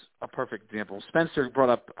 That's a perfect example. Spencer brought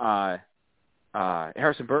up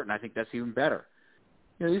Harrison Burton. I think that's even better.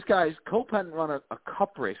 These guys, Cope hadn't run a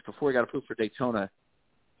cup race before he got approved for Daytona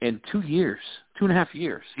in 2 years, 2.5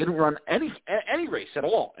 years. He hadn't run any race at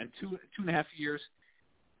all in 2.5 years,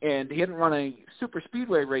 and he hadn't run a super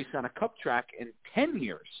speedway race on a cup track in 10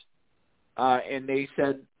 years. And they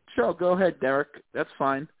said, sure, go ahead, Derek. That's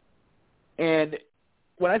fine. And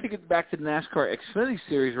when I think back to the NASCAR Xfinity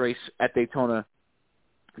Series race at Daytona,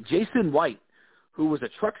 Jason White, who was a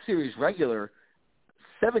Truck Series regular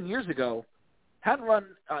 7 years ago, hadn't run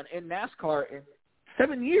in NASCAR in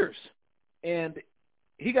 7 years. And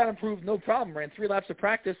he got approved, no problem, ran 3 laps of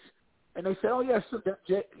practice. And they said, oh, yes,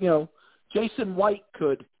 Jason White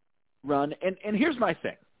could run. And here's my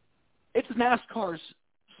thing. It's NASCAR's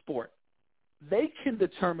sport. They can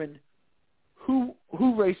determine who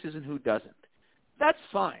races and who doesn't. That's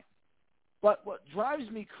fine. But what drives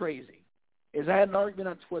me crazy is I had an argument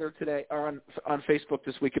on Twitter today, or on Facebook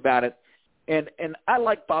this week about it, and I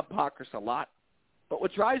like Bob Pockrass a lot. But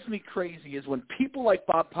what drives me crazy is when people like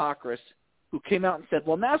Bob Pockrass, who came out and said,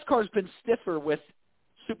 well, NASCAR's been stiffer with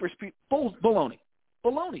super speed, baloney.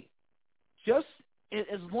 Just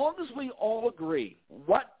as long as we all agree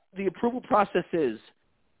what the approval process is,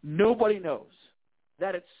 nobody knows.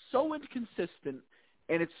 That it's so inconsistent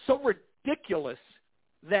and it's so ridiculous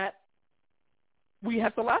that we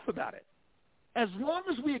have to laugh about it. As long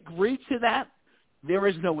as we agree to that, there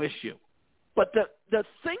is no issue. But the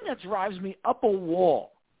thing that drives me up a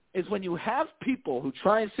wall is when you have people who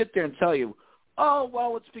try and sit there and tell you, oh,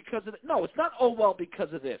 well, it's because of it. No, it's not, oh, well,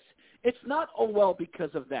 because of this. It's not, oh, well, because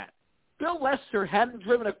of that. Bill Lester hadn't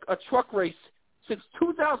driven a truck race since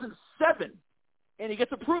 2007. And he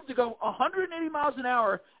gets approved to go 180 miles an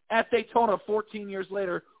hour at Daytona 14 years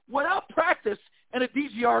later without practice in a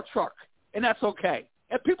DGR truck, and that's okay.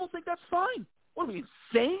 And people think that's fine. What are we,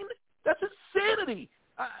 insane? That's insanity.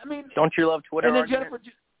 I mean, don't you love Twitter? And then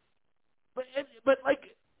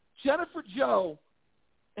Jennifer Jo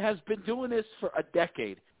has been doing this for a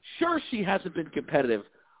decade. Sure, she hasn't been competitive,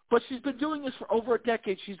 but she's been doing this for over a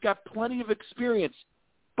decade. She's got plenty of experience,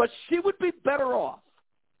 but she would be better off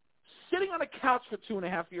sitting on a couch for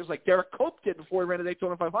 2.5 years like Derek Cope did before he ran the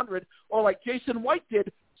Daytona 500, or like Jason White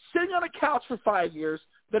did, sitting on a couch for 5 years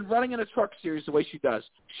than running in a truck series the way she does.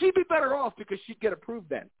 She'd be better off because she'd get approved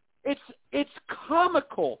then. It's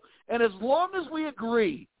comical, and as long as we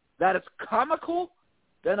agree that it's comical,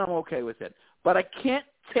 then I'm okay with it. But I can't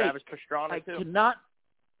take. Travis Pastrana too. Cannot.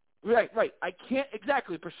 Right. I can't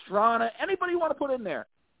exactly Pastrana. Anybody you want to put in there?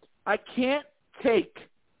 I can't take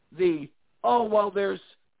the there's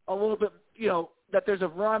a little bit, that there's a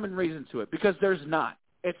rhyme and reason to it, because there's not.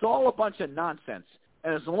 It's all a bunch of nonsense.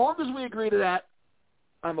 And as long as we agree to that,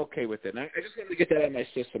 I'm okay with it. And I just wanted to get that out of my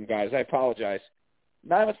system, guys. I apologize.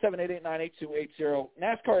 917-889-8280.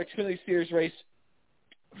 NASCAR Xfinity Series race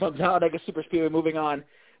from Talladega Superspeedway. Moving on.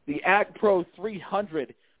 The Ag Pro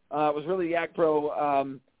 300 was really the Ag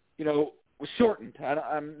Pro, was shortened.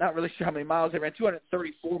 I'm not really sure how many miles. They ran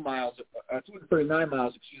 239 miles,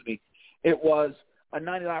 excuse me. It was a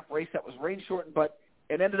 90-lap race that was rain shortened, but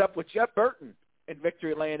it ended up with Jeb Burton in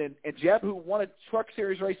victory lane. And Jeb, who won a Truck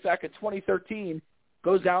Series race back in 2013,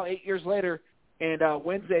 goes out 8 years later and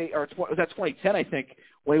wins was that 2010, I think,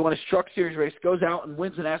 when he won his Truck Series race, goes out and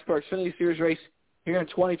wins the NASCAR Xfinity Series race here in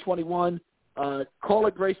 2021.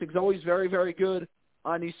 Kaulig Racing is always very, very good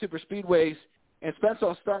on these super speedways. And Spencer,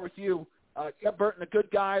 I'll start with you. Jeb Burton, a good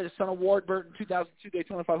guy, the son of Ward Burton, 2002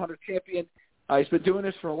 Daytona 500 champion. He's been doing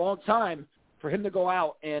this for a long time. For him to go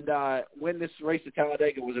out and win this race at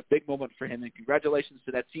Talladega was a big moment for him. And congratulations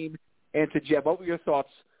to that team and to Jeb. What were your thoughts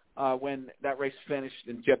when that race finished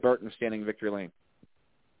and Jeb Burton was standing in victory lane?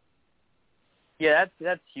 Yeah,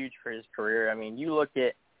 that's huge for his career. I mean, you look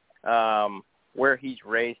at where he's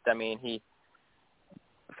raced. I mean,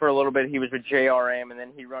 for a little bit he was with JRM, and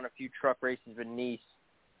then he run a few truck races with Nice.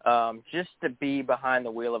 Just to be behind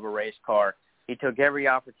the wheel of a race car, he took every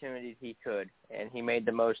opportunity he could, and he made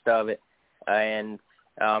the most of it. And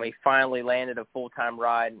he finally landed a full-time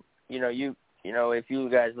ride. You know, if you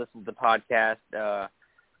guys listen to the podcast,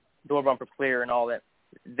 Door Bumper Clear and all that,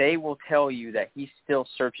 they will tell you that he still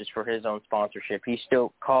searches for his own sponsorship. He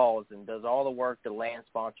still calls and does all the work to land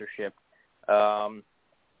sponsorship. And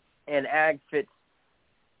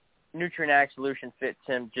Nutrient Ag Solution fits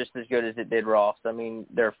him just as good as it did Ross. I mean,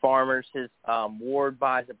 they're farmers. His Ward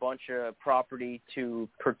buys a bunch of property to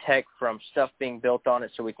protect from stuff being built on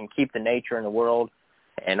it so we can keep the nature in the world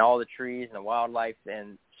and all the trees and the wildlife.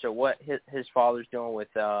 And so what his father's doing with,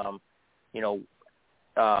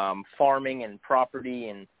 farming and property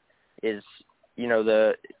and is,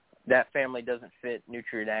 that family doesn't fit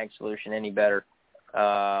Nutrient Ag Solution any better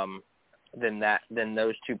than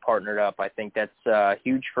those two partnered up. I think that's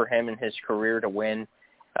huge for him in his career to win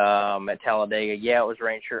at Talladega. Yeah, it was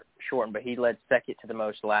rain shortened, but he led second to the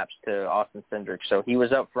most laps to Austin Cindric. So he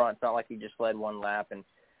was up front. It's not like he just led one lap and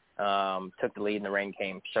took the lead and the rain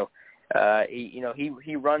came. So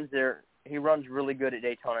he runs there. He runs really good at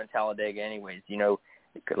Daytona and Talladega anyways.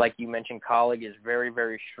 Like you mentioned, Kaulig is very,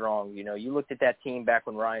 very strong. You looked at that team back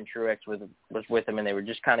when Ryan Truex was with them, and they were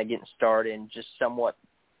just kind of getting started and just somewhat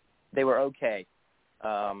they were okay.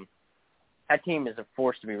 That team is a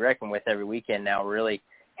force to be reckoned with every weekend now, really.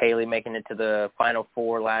 Haley making it to the Final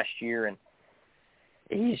Four last year, and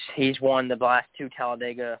he's won the last two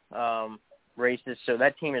Talladega races. So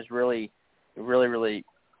that team has really, really, really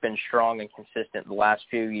been strong and consistent the last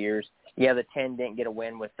few years. Yeah, the 10 didn't get a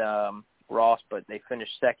win with Ross, but they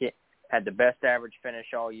finished second, had the best average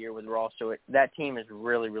finish all year with Ross. So that team has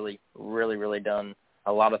really, really, really, really done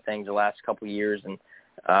a lot of things the last couple of years, and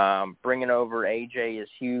bringing over AJ is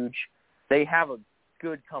huge. They have a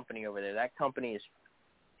good company over there. That company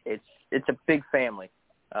it's a big family,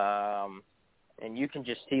 and you can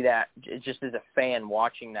just see that just as a fan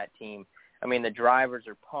watching that team. I mean, the drivers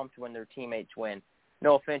are pumped when their teammates win.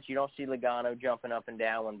 No offense, you don't see Logano jumping up and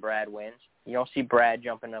down when Brad wins. You don't see Brad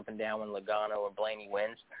jumping up and down when Logano or Blaney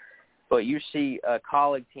wins. But you see a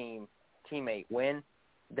Kaulig teammate win,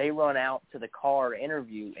 they run out to the car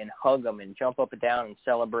interview and hug them and jump up and down and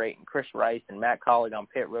celebrate. And Chris Rice and Matt Kaulig on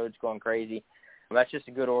pit roads going crazy. Well, that's just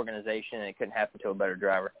a good organization, and it couldn't happen to a better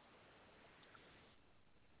driver.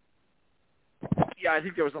 Yeah, I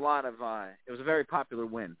think there was a lot of it was a very popular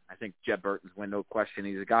win. I think Jeb Burton's win, no question.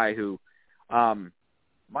 He's a guy who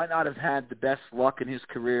might not have had the best luck in his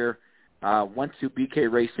career. Went to BK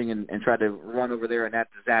Racing and tried to run over there in that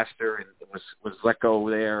disaster and was let go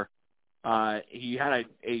there. He had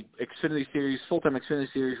a Xfinity Series, full-time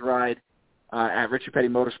Xfinity Series ride at Richard Petty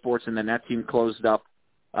Motorsports, and then that team closed up.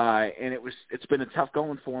 And it's been a tough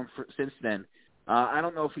going for him since then. I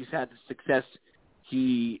don't know if he's had the success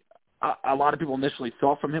a lot of people initially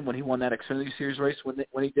thought from him when he won that Xfinity Series race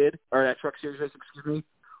when he did, or that Truck Series race,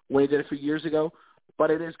 when he did a few years ago. But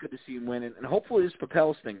it is good to see him win, and hopefully this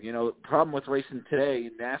propels things. The problem with racing today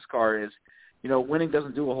in NASCAR is, winning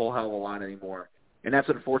doesn't do a whole hell of a lot anymore. And that's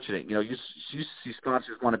unfortunate. You see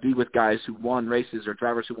sponsors want to be with guys who won races or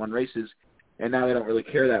drivers who won races, and now they don't really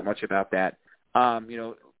care that much about that. A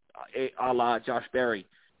la Josh Berry.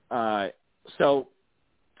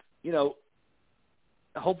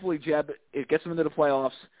 Hopefully Jeb, it gets them into the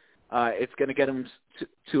playoffs. It's going to get them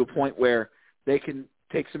to a point where they can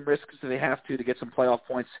take some risks if they have to get some playoff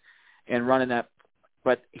points and run in that.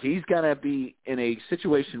 But he's going to be in a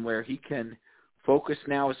situation where he can focus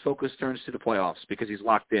now. His focus turns to the playoffs because he's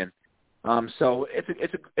locked in. So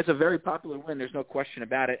it's a very popular win. There's no question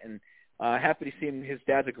about it. And happy to see him. His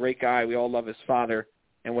dad's a great guy. We all love his father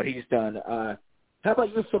and what he's done. How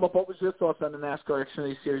about you, Philip? What was your thoughts on the NASCAR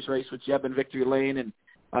Xfinity Series race with Jeb in victory lane? And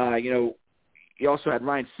You also had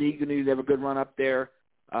Ryan Segan, who have a good run up there.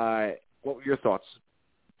 What were your thoughts?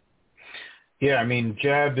 Yeah, I mean,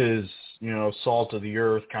 Jeb is, salt of the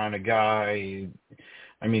earth kind of guy.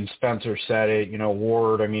 I mean, Spencer said it,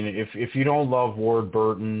 Ward. I mean, if you don't love Ward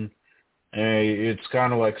Burton, it's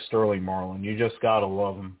kind of like Sterling Marlin. You just got to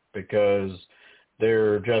love them because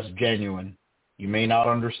they're just genuine. You may not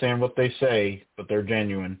understand what they say, but they're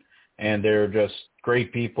genuine. And they're just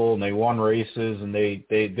great people, and they won races, and they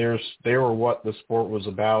were what the sport was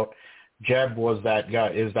about. Jeb was that guy,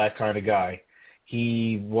 is that kind of guy.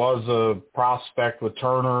 He was a prospect with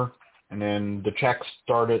Turner, and then the checks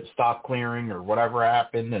stopped clearing or whatever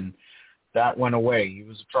happened, and that went away. He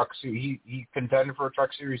was he contended for a Truck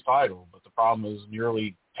Series title, but the problem is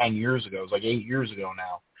nearly 10 years ago. It was like 8 years ago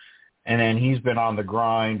now. And then he's been on the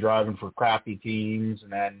grind, driving for crappy teams,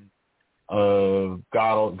 and then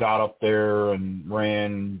got up there and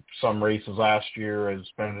ran some races last year as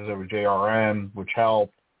Benedetto with JRM, which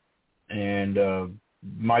helped, and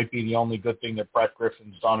might be the only good thing that Brett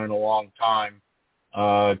Griffin's done in a long time,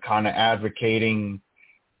 kind of advocating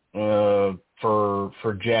for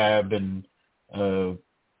Jeb, and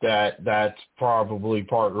that's probably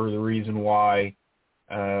part of the reason why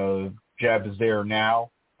Jeb is there now.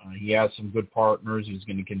 He has some good partners. He's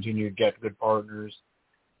going to continue to get good partners.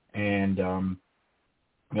 And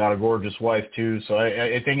got a gorgeous wife, too. So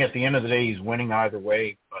I think at the end of the day, he's winning either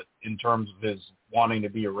way. But in terms of his wanting to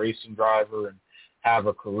be a racing driver and have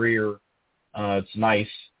a career, it's nice.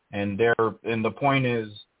 And the point is,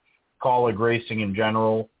 Kaulig Racing in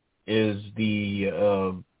general is the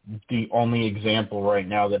only example right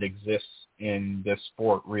now that exists in this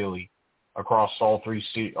sport, really, across all three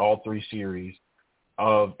series,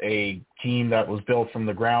 of a team that was built from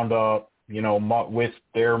the ground up, with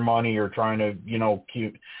their money or trying to,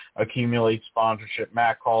 accumulate sponsorship.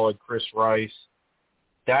 Matt Kaulig, Chris Rice,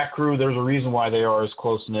 that crew, there's a reason why they are as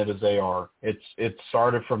close-knit as they are. It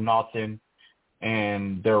started from nothing,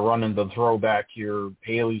 and they're running the throwback here.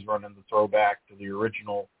 Haley's running the throwback to the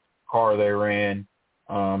original car they ran.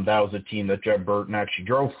 That was a team that Jeb Burton actually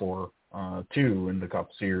drove for, too, in the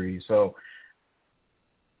Cup Series. So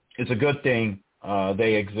it's a good thing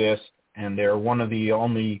they exist, and they're one of the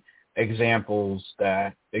only examples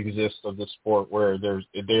that exist of the sport where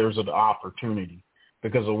there's an opportunity,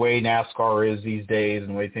 because the way NASCAR is these days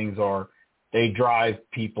and the way things are, they drive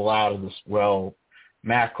people out of this. Well,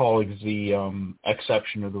 Matt Kaulig's the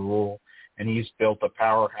exception to the rule, and he's built a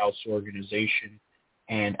powerhouse organization.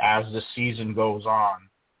 And as the season goes on,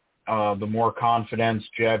 the more confidence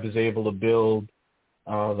Jeb is able to build,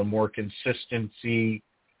 the more consistency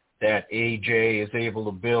that AJ is able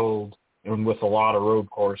to build. And with a lot of road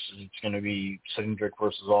courses, it's going to be Cindric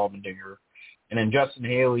versus Allmendinger. And then Justin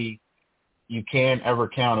Haley, you can't ever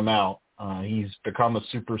count him out. He's become a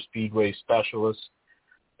super speedway specialist,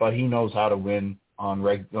 but he knows how to win on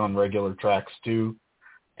regular tracks too.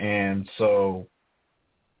 And so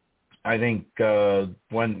I think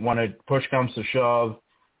when a push comes to shove,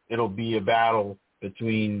 it'll be a battle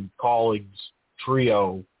between Kaulig's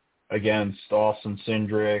trio against Austin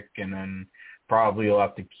Cindric, and then probably you'll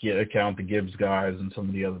have to count the Gibbs guys and some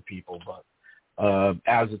of the other people. But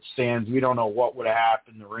as it stands, we don't know what would have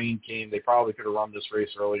happened. The rain came. They probably could have run this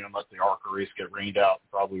race earlier and let the ARCA race get rained out.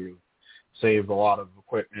 Probably saved a lot of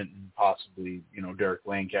equipment, and possibly, Derek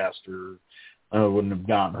Lancaster wouldn't have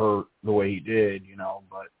gotten hurt the way he did,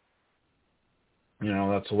 But,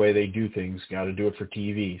 that's the way they do things. Got to do it for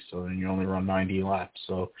TV. So then you only run 90 laps.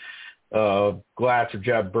 So glad for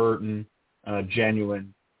Jeb Burton,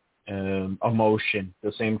 genuine emotion,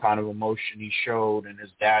 the same kind of emotion he showed and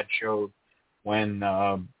his dad showed when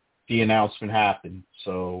the announcement happened.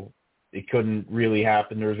 So it couldn't really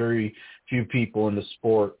happen. There's very few people in the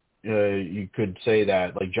sport, you could say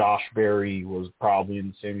that, like Josh Berry was probably in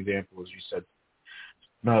the same example as you said,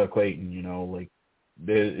 Clayton, like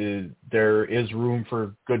there is room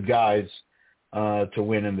for good guys to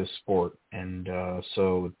win in this sport. And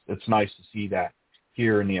so it's nice to see that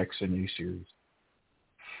here in the Xfinity Series.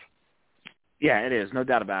 Yeah, it is, no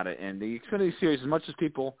doubt about it. And the Xfinity Series, as much as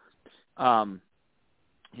people,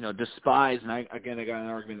 despise, and I got an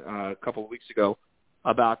argument a couple of weeks ago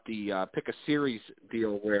about the pick a series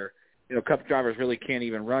deal where, Cup drivers really can't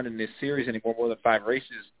even run in this series anymore, more than 5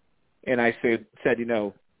 races. And I said,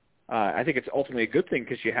 I think it's ultimately a good thing,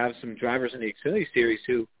 because you have some drivers in the Xfinity Series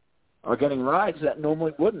who are getting rides that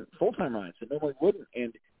normally wouldn't, full-time rides that normally wouldn't.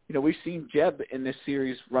 And, we've seen Jeb in this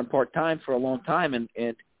series run part-time for a long time, and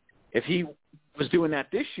if he was doing that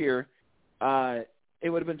this year, it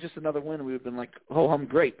would have been just another win. We would have been like, oh, I'm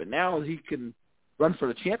great. But now he can run for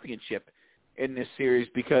the championship in this series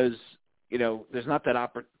because, there's not that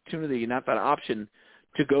opportunity, not that option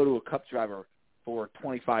to go to a Cup driver for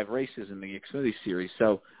 25 races in the Xfinity Series.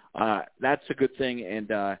 So that's a good thing,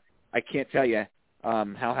 and I can't tell you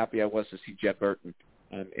how happy I was to see Jeb Burton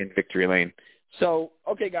in victory lane. So,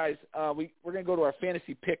 okay, guys, we're going to go to our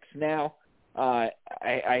fantasy picks now.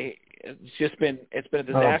 It's been a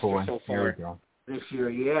disaster so far this year.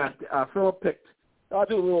 Yeah, Philip picked. I'll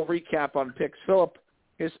do a little recap on picks. Philip,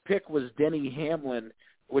 his pick was Denny Hamlin,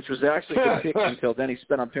 which was actually a good pick until Denny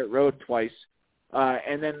spent on pit road twice.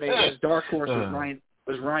 And then his dark horse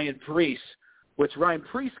was Ryan Preece, which Ryan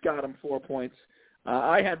Preece got him 4 points.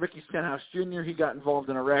 I had Ricky Stenhouse Jr. He got involved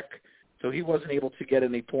in a wreck, so he wasn't able to get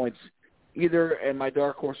any points either. And my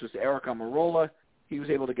dark horse was Eric Almirola. He was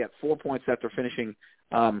able to get 4 points after finishing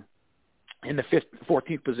in the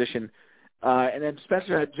 14th position. And then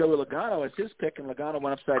Spencer had Joey Logano as his pick, and Logano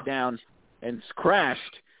went upside down and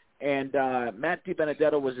crashed. And Matt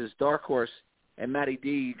DiBenedetto was his dark horse, and Matty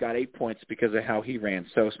D got 8 points because of how he ran.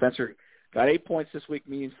 So Spencer got 8 points this week.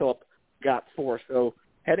 Me and Philip got 4. So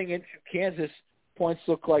heading into Kansas, points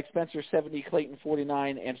look like Spencer 70, Clayton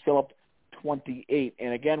 49, and Philip 28.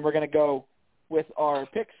 And again, we're going to go with our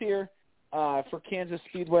picks here for Kansas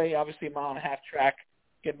Speedway. Obviously, a 1.5-mile track.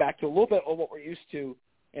 Get back to a little bit of what we're used to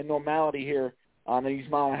in normality here on these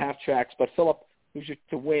 1.5-mile tracks. But Philip, who's your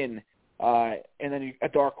to win? And then a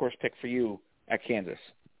dark horse pick for you at Kansas.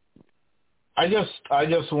 I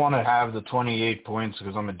just want to have the 28 points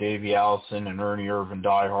because I'm a Davey Allison and Ernie Irvin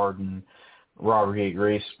diehard and Robert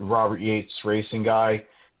Yates racing guy,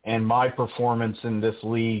 and my performance in this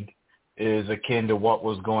league is akin to what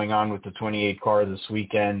was going on with the 28 car this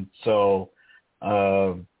weekend. So,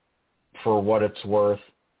 for what it's worth,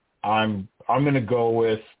 I'm going to go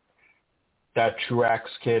with that Truex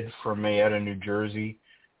kid from Marietta, New Jersey,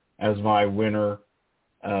 as my winner.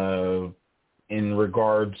 In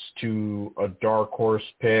regards to a dark horse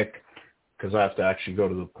pick, because I have to actually go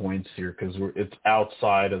to the points here because it's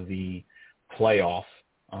outside of the playoff,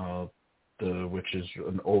 which is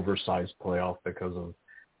an oversized playoff because of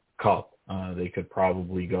Cup. They could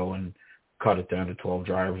probably go and cut it down to 12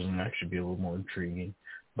 drivers and actually be a little more intriguing.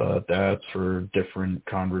 But that's for a different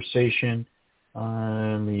conversation.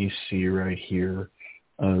 Let me see right here.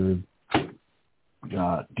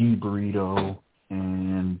 Got D Burrito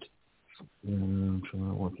and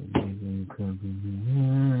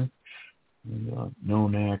no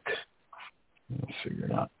neck. I'll figure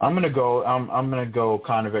it out. I'm gonna go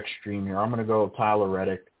kind of extreme here. I'm gonna go Tyler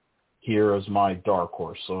Reddick here as my dark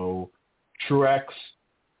horse. So Truex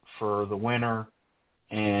for the winner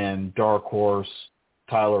and dark horse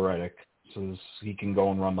Tyler Reddick, so he can go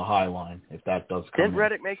and run the high line if that does come. Didn't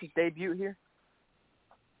Reddick make his debut here?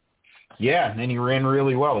 Yeah, and he ran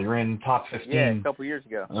really well. He ran top 15. Yeah, a couple years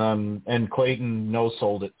ago. And Clayton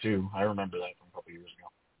no-sold it too. I remember that from a couple years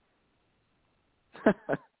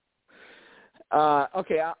ago.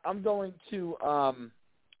 Okay, I'm going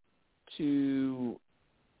to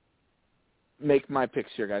make my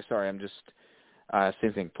picks here, guys. Sorry, I'm just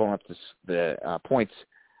same thing, pulling up the points.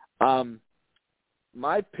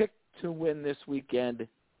 My pick to win this weekend,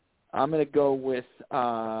 I'm going to go with,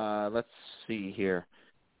 let's see here.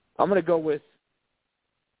 I'm going to go with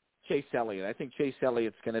Chase Elliott. I think Chase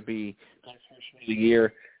Elliott's going to be my first of the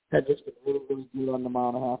year. Had just been really, really good on the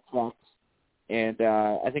 1.5-mile tracks. And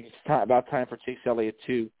I think it's about time for Chase Elliott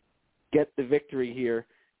to get the victory here.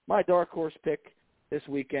 My dark horse pick this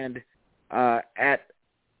weekend at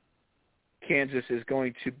Kansas is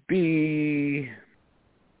going to be,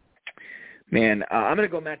 I'm going to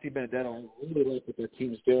go Matt DiBenedetto. I really like what their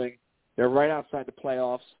team's doing. They're right outside the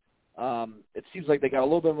playoffs. It seems like they got a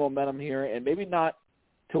little bit of momentum here, and maybe not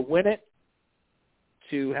to win it,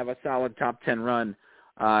 to have a solid top 10 run.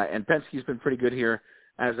 And Penske's been pretty good here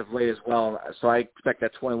as of late as well. So I expect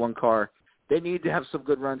that 21 car. They need to have some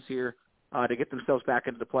good runs here to get themselves back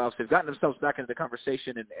into the playoffs. They've gotten themselves back into the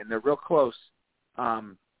conversation, and they're real close.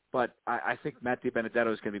 But I think Matt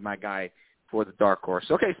DiBenedetto is going to be my guy for the dark horse.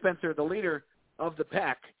 Okay, Spencer, the leader of the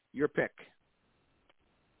pack, your pick.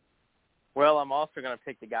 Well, I'm also going to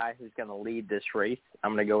pick the guy who's going to lead this race.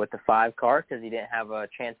 I'm going to go with the 5 car because he didn't have a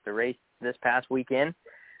chance to race this past weekend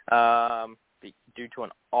due to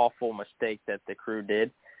an awful mistake that the crew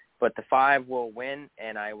did. But the 5 will win,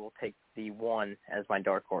 and I will take the 1 as my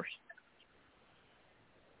dark horse.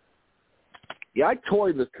 Yeah, I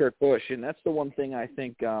toyed with Kurt Busch, and that's the one thing I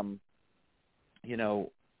think,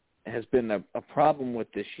 has been a problem with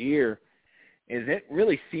this year. Is it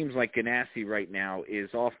really seems like Ganassi right now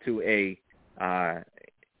is off to a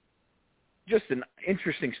just an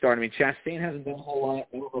interesting start. I mean, Chastain hasn't done a whole lot.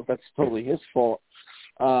 I don't know if that's totally his fault,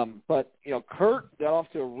 But, Kurt got off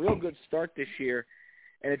to a real good start this year,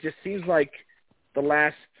 and it just seems like the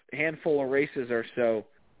last handful of races or so,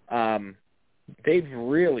 they've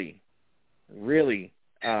really, really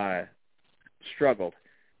struggled.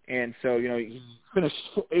 And so, he finished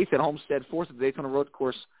 8th at Homestead, 4th at the Daytona Road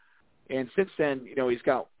Course, and since then, he's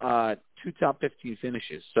got 2 top 15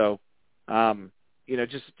 finishes. So,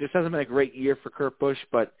 just hasn't been a great year for Kurt Busch,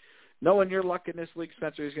 but knowing your luck in this league,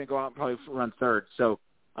 Spencer, he's going to go out and probably run 3rd. So,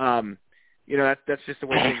 that's just the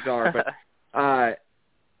way things are. But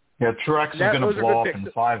yeah, Truex is going to blow up in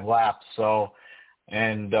 5 laps. So,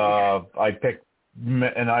 and I picked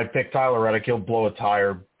Tyler Reddick. He'll blow a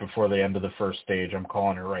tire before the end of the first stage. I'm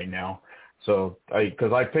calling it right now. So,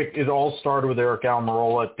 because I picked, it all started with Eric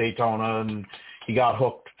Almirola at Daytona, and he got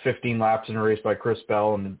hooked 15 laps in a race by Chris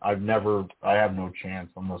Bell, and I have no chance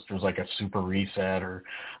unless there's like a super reset or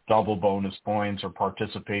double bonus points or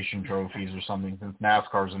participation trophies or something, since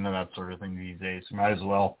NASCAR's into that sort of thing these days. Might as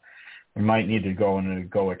well. We might need to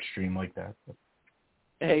go extreme like that.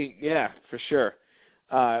 Hey, yeah, for sure.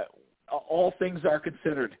 All things are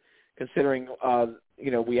considering,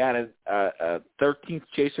 we added a 13th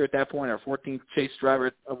chaser at that point, our 14th chase driver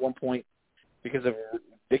at one point because of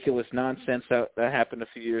ridiculous nonsense that happened a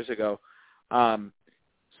few years ago.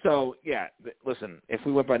 So, yeah, listen, if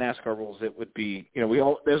we went by NASCAR rules, it would be,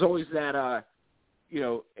 there's always that,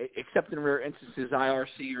 except in rare instances,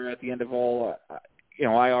 IRC or at the end of all,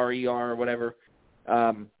 IRER or whatever,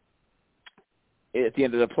 at the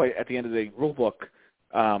end of the rule book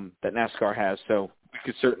that NASCAR has. So we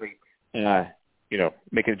could certainly,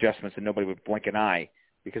 make adjustments and nobody would blink an eye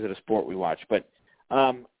because of the sport we watch. But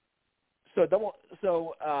it's going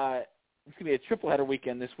to be a triple header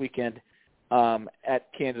weekend this weekend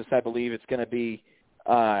at Kansas, I believe. It's going to be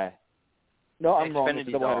I'm wrong. It's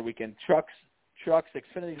a double header weekend. Trucks,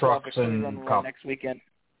 Xfinity run next weekend.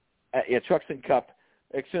 Trucks and Cup.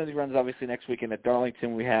 Xfinity runs obviously next weekend at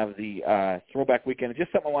Darlington. We have the throwback weekend. And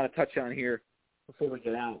just something I want to touch on here before we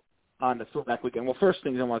get out on the throwback weekend. Well, first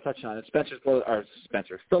thing I want to touch on is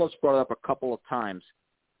Phillips brought it up a couple of times,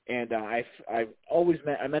 and I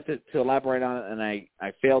meant to elaborate on it, and I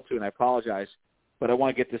failed to, and I apologize, but I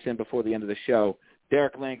want to get this in before the end of the show.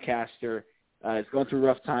 Derek Lancaster is going through a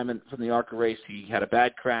rough time from the ARCA race. He had a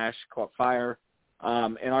bad crash, caught fire,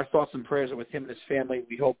 and our thoughts and prayers are with him and his family.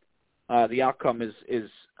 We hope the outcome is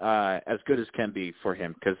as good as can be for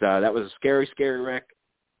him, because that was a scary, scary wreck,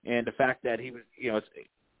 and the fact that he was,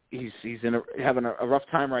 he's having a rough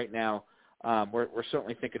time right now. We're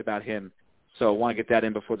certainly thinking about him, so I want to get that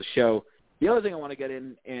in before the show. The other thing I want to get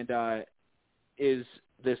in is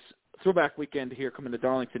this throwback weekend here coming to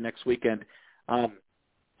Darlington next weekend. I'm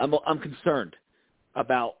concerned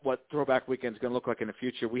about what throwback weekend is going to look like in the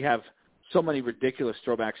future. We have so many ridiculous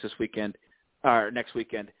throwbacks this weekend, or next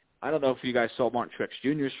weekend. I don't know if you guys saw Martin Truex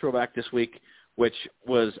Jr.'s throwback this week, which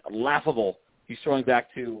was laughable. He's throwing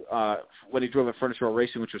back to when he drove at Furniture Row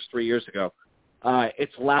Racing, which was 3 years ago.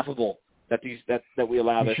 It's laughable that we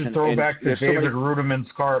allow this. You should throw back to David Rudiman's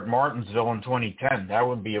car at Martinsville in 2010. That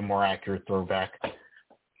would be a more accurate throwback.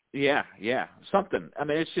 Yeah, something. I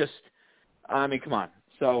mean, it's just, come on.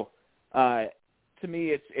 So, to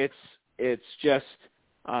me, it's just,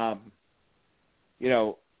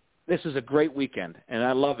 this is a great weekend, and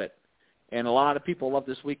I love it. And a lot of people love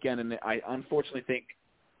this weekend, and I unfortunately think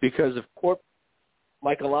because of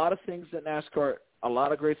like a lot of things that NASCAR, a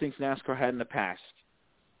lot of great things NASCAR had in the past,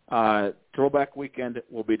 throwback weekend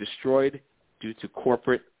will be destroyed due to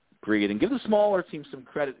corporate greed. And give the smaller teams some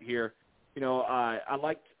credit here. I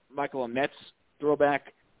liked Michael Amet's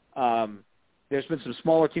throwback. There's been some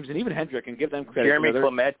smaller teams, and even Hendrick, and give them credit. Jeremy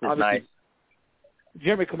Clements is nice.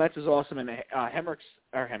 Jeremy Clements is awesome, and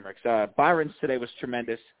Byron's today was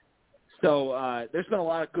tremendous. So there's been a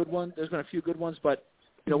lot of good ones. There's been a few good ones, but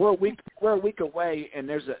we're a week away, and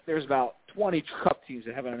there's about 20 Cup teams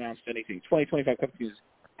that haven't announced anything. 25 Cup teams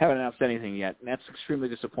haven't announced anything yet, and that's extremely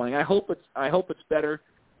disappointing. I hope it's better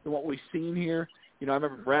than what we've seen here. I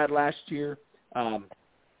remember Brad last year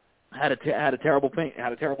had a terrible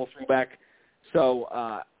throwback. So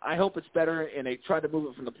I hope it's better, and they tried to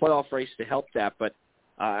move it from the playoff race to help that, but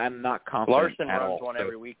I'm not confident Larson at all. runs one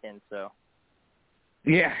every weekend, so.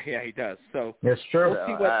 Yeah, he does. So that's true. We'll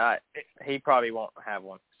see he probably won't have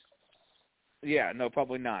one. Yeah, no,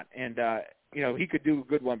 probably not. And he could do a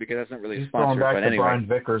good one because that's not really a He's sponsor. going back but to anyway. Brian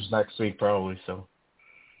Vickers next week, probably. So.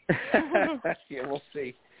 Yeah, we'll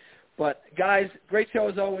see. But guys, great show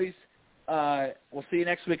as always. We'll see you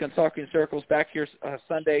next week on Talking Circles. Back here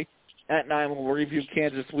Sunday at 9 when we'll review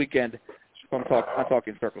Kansas weekend on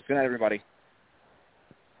Talking Circles. Good night, everybody.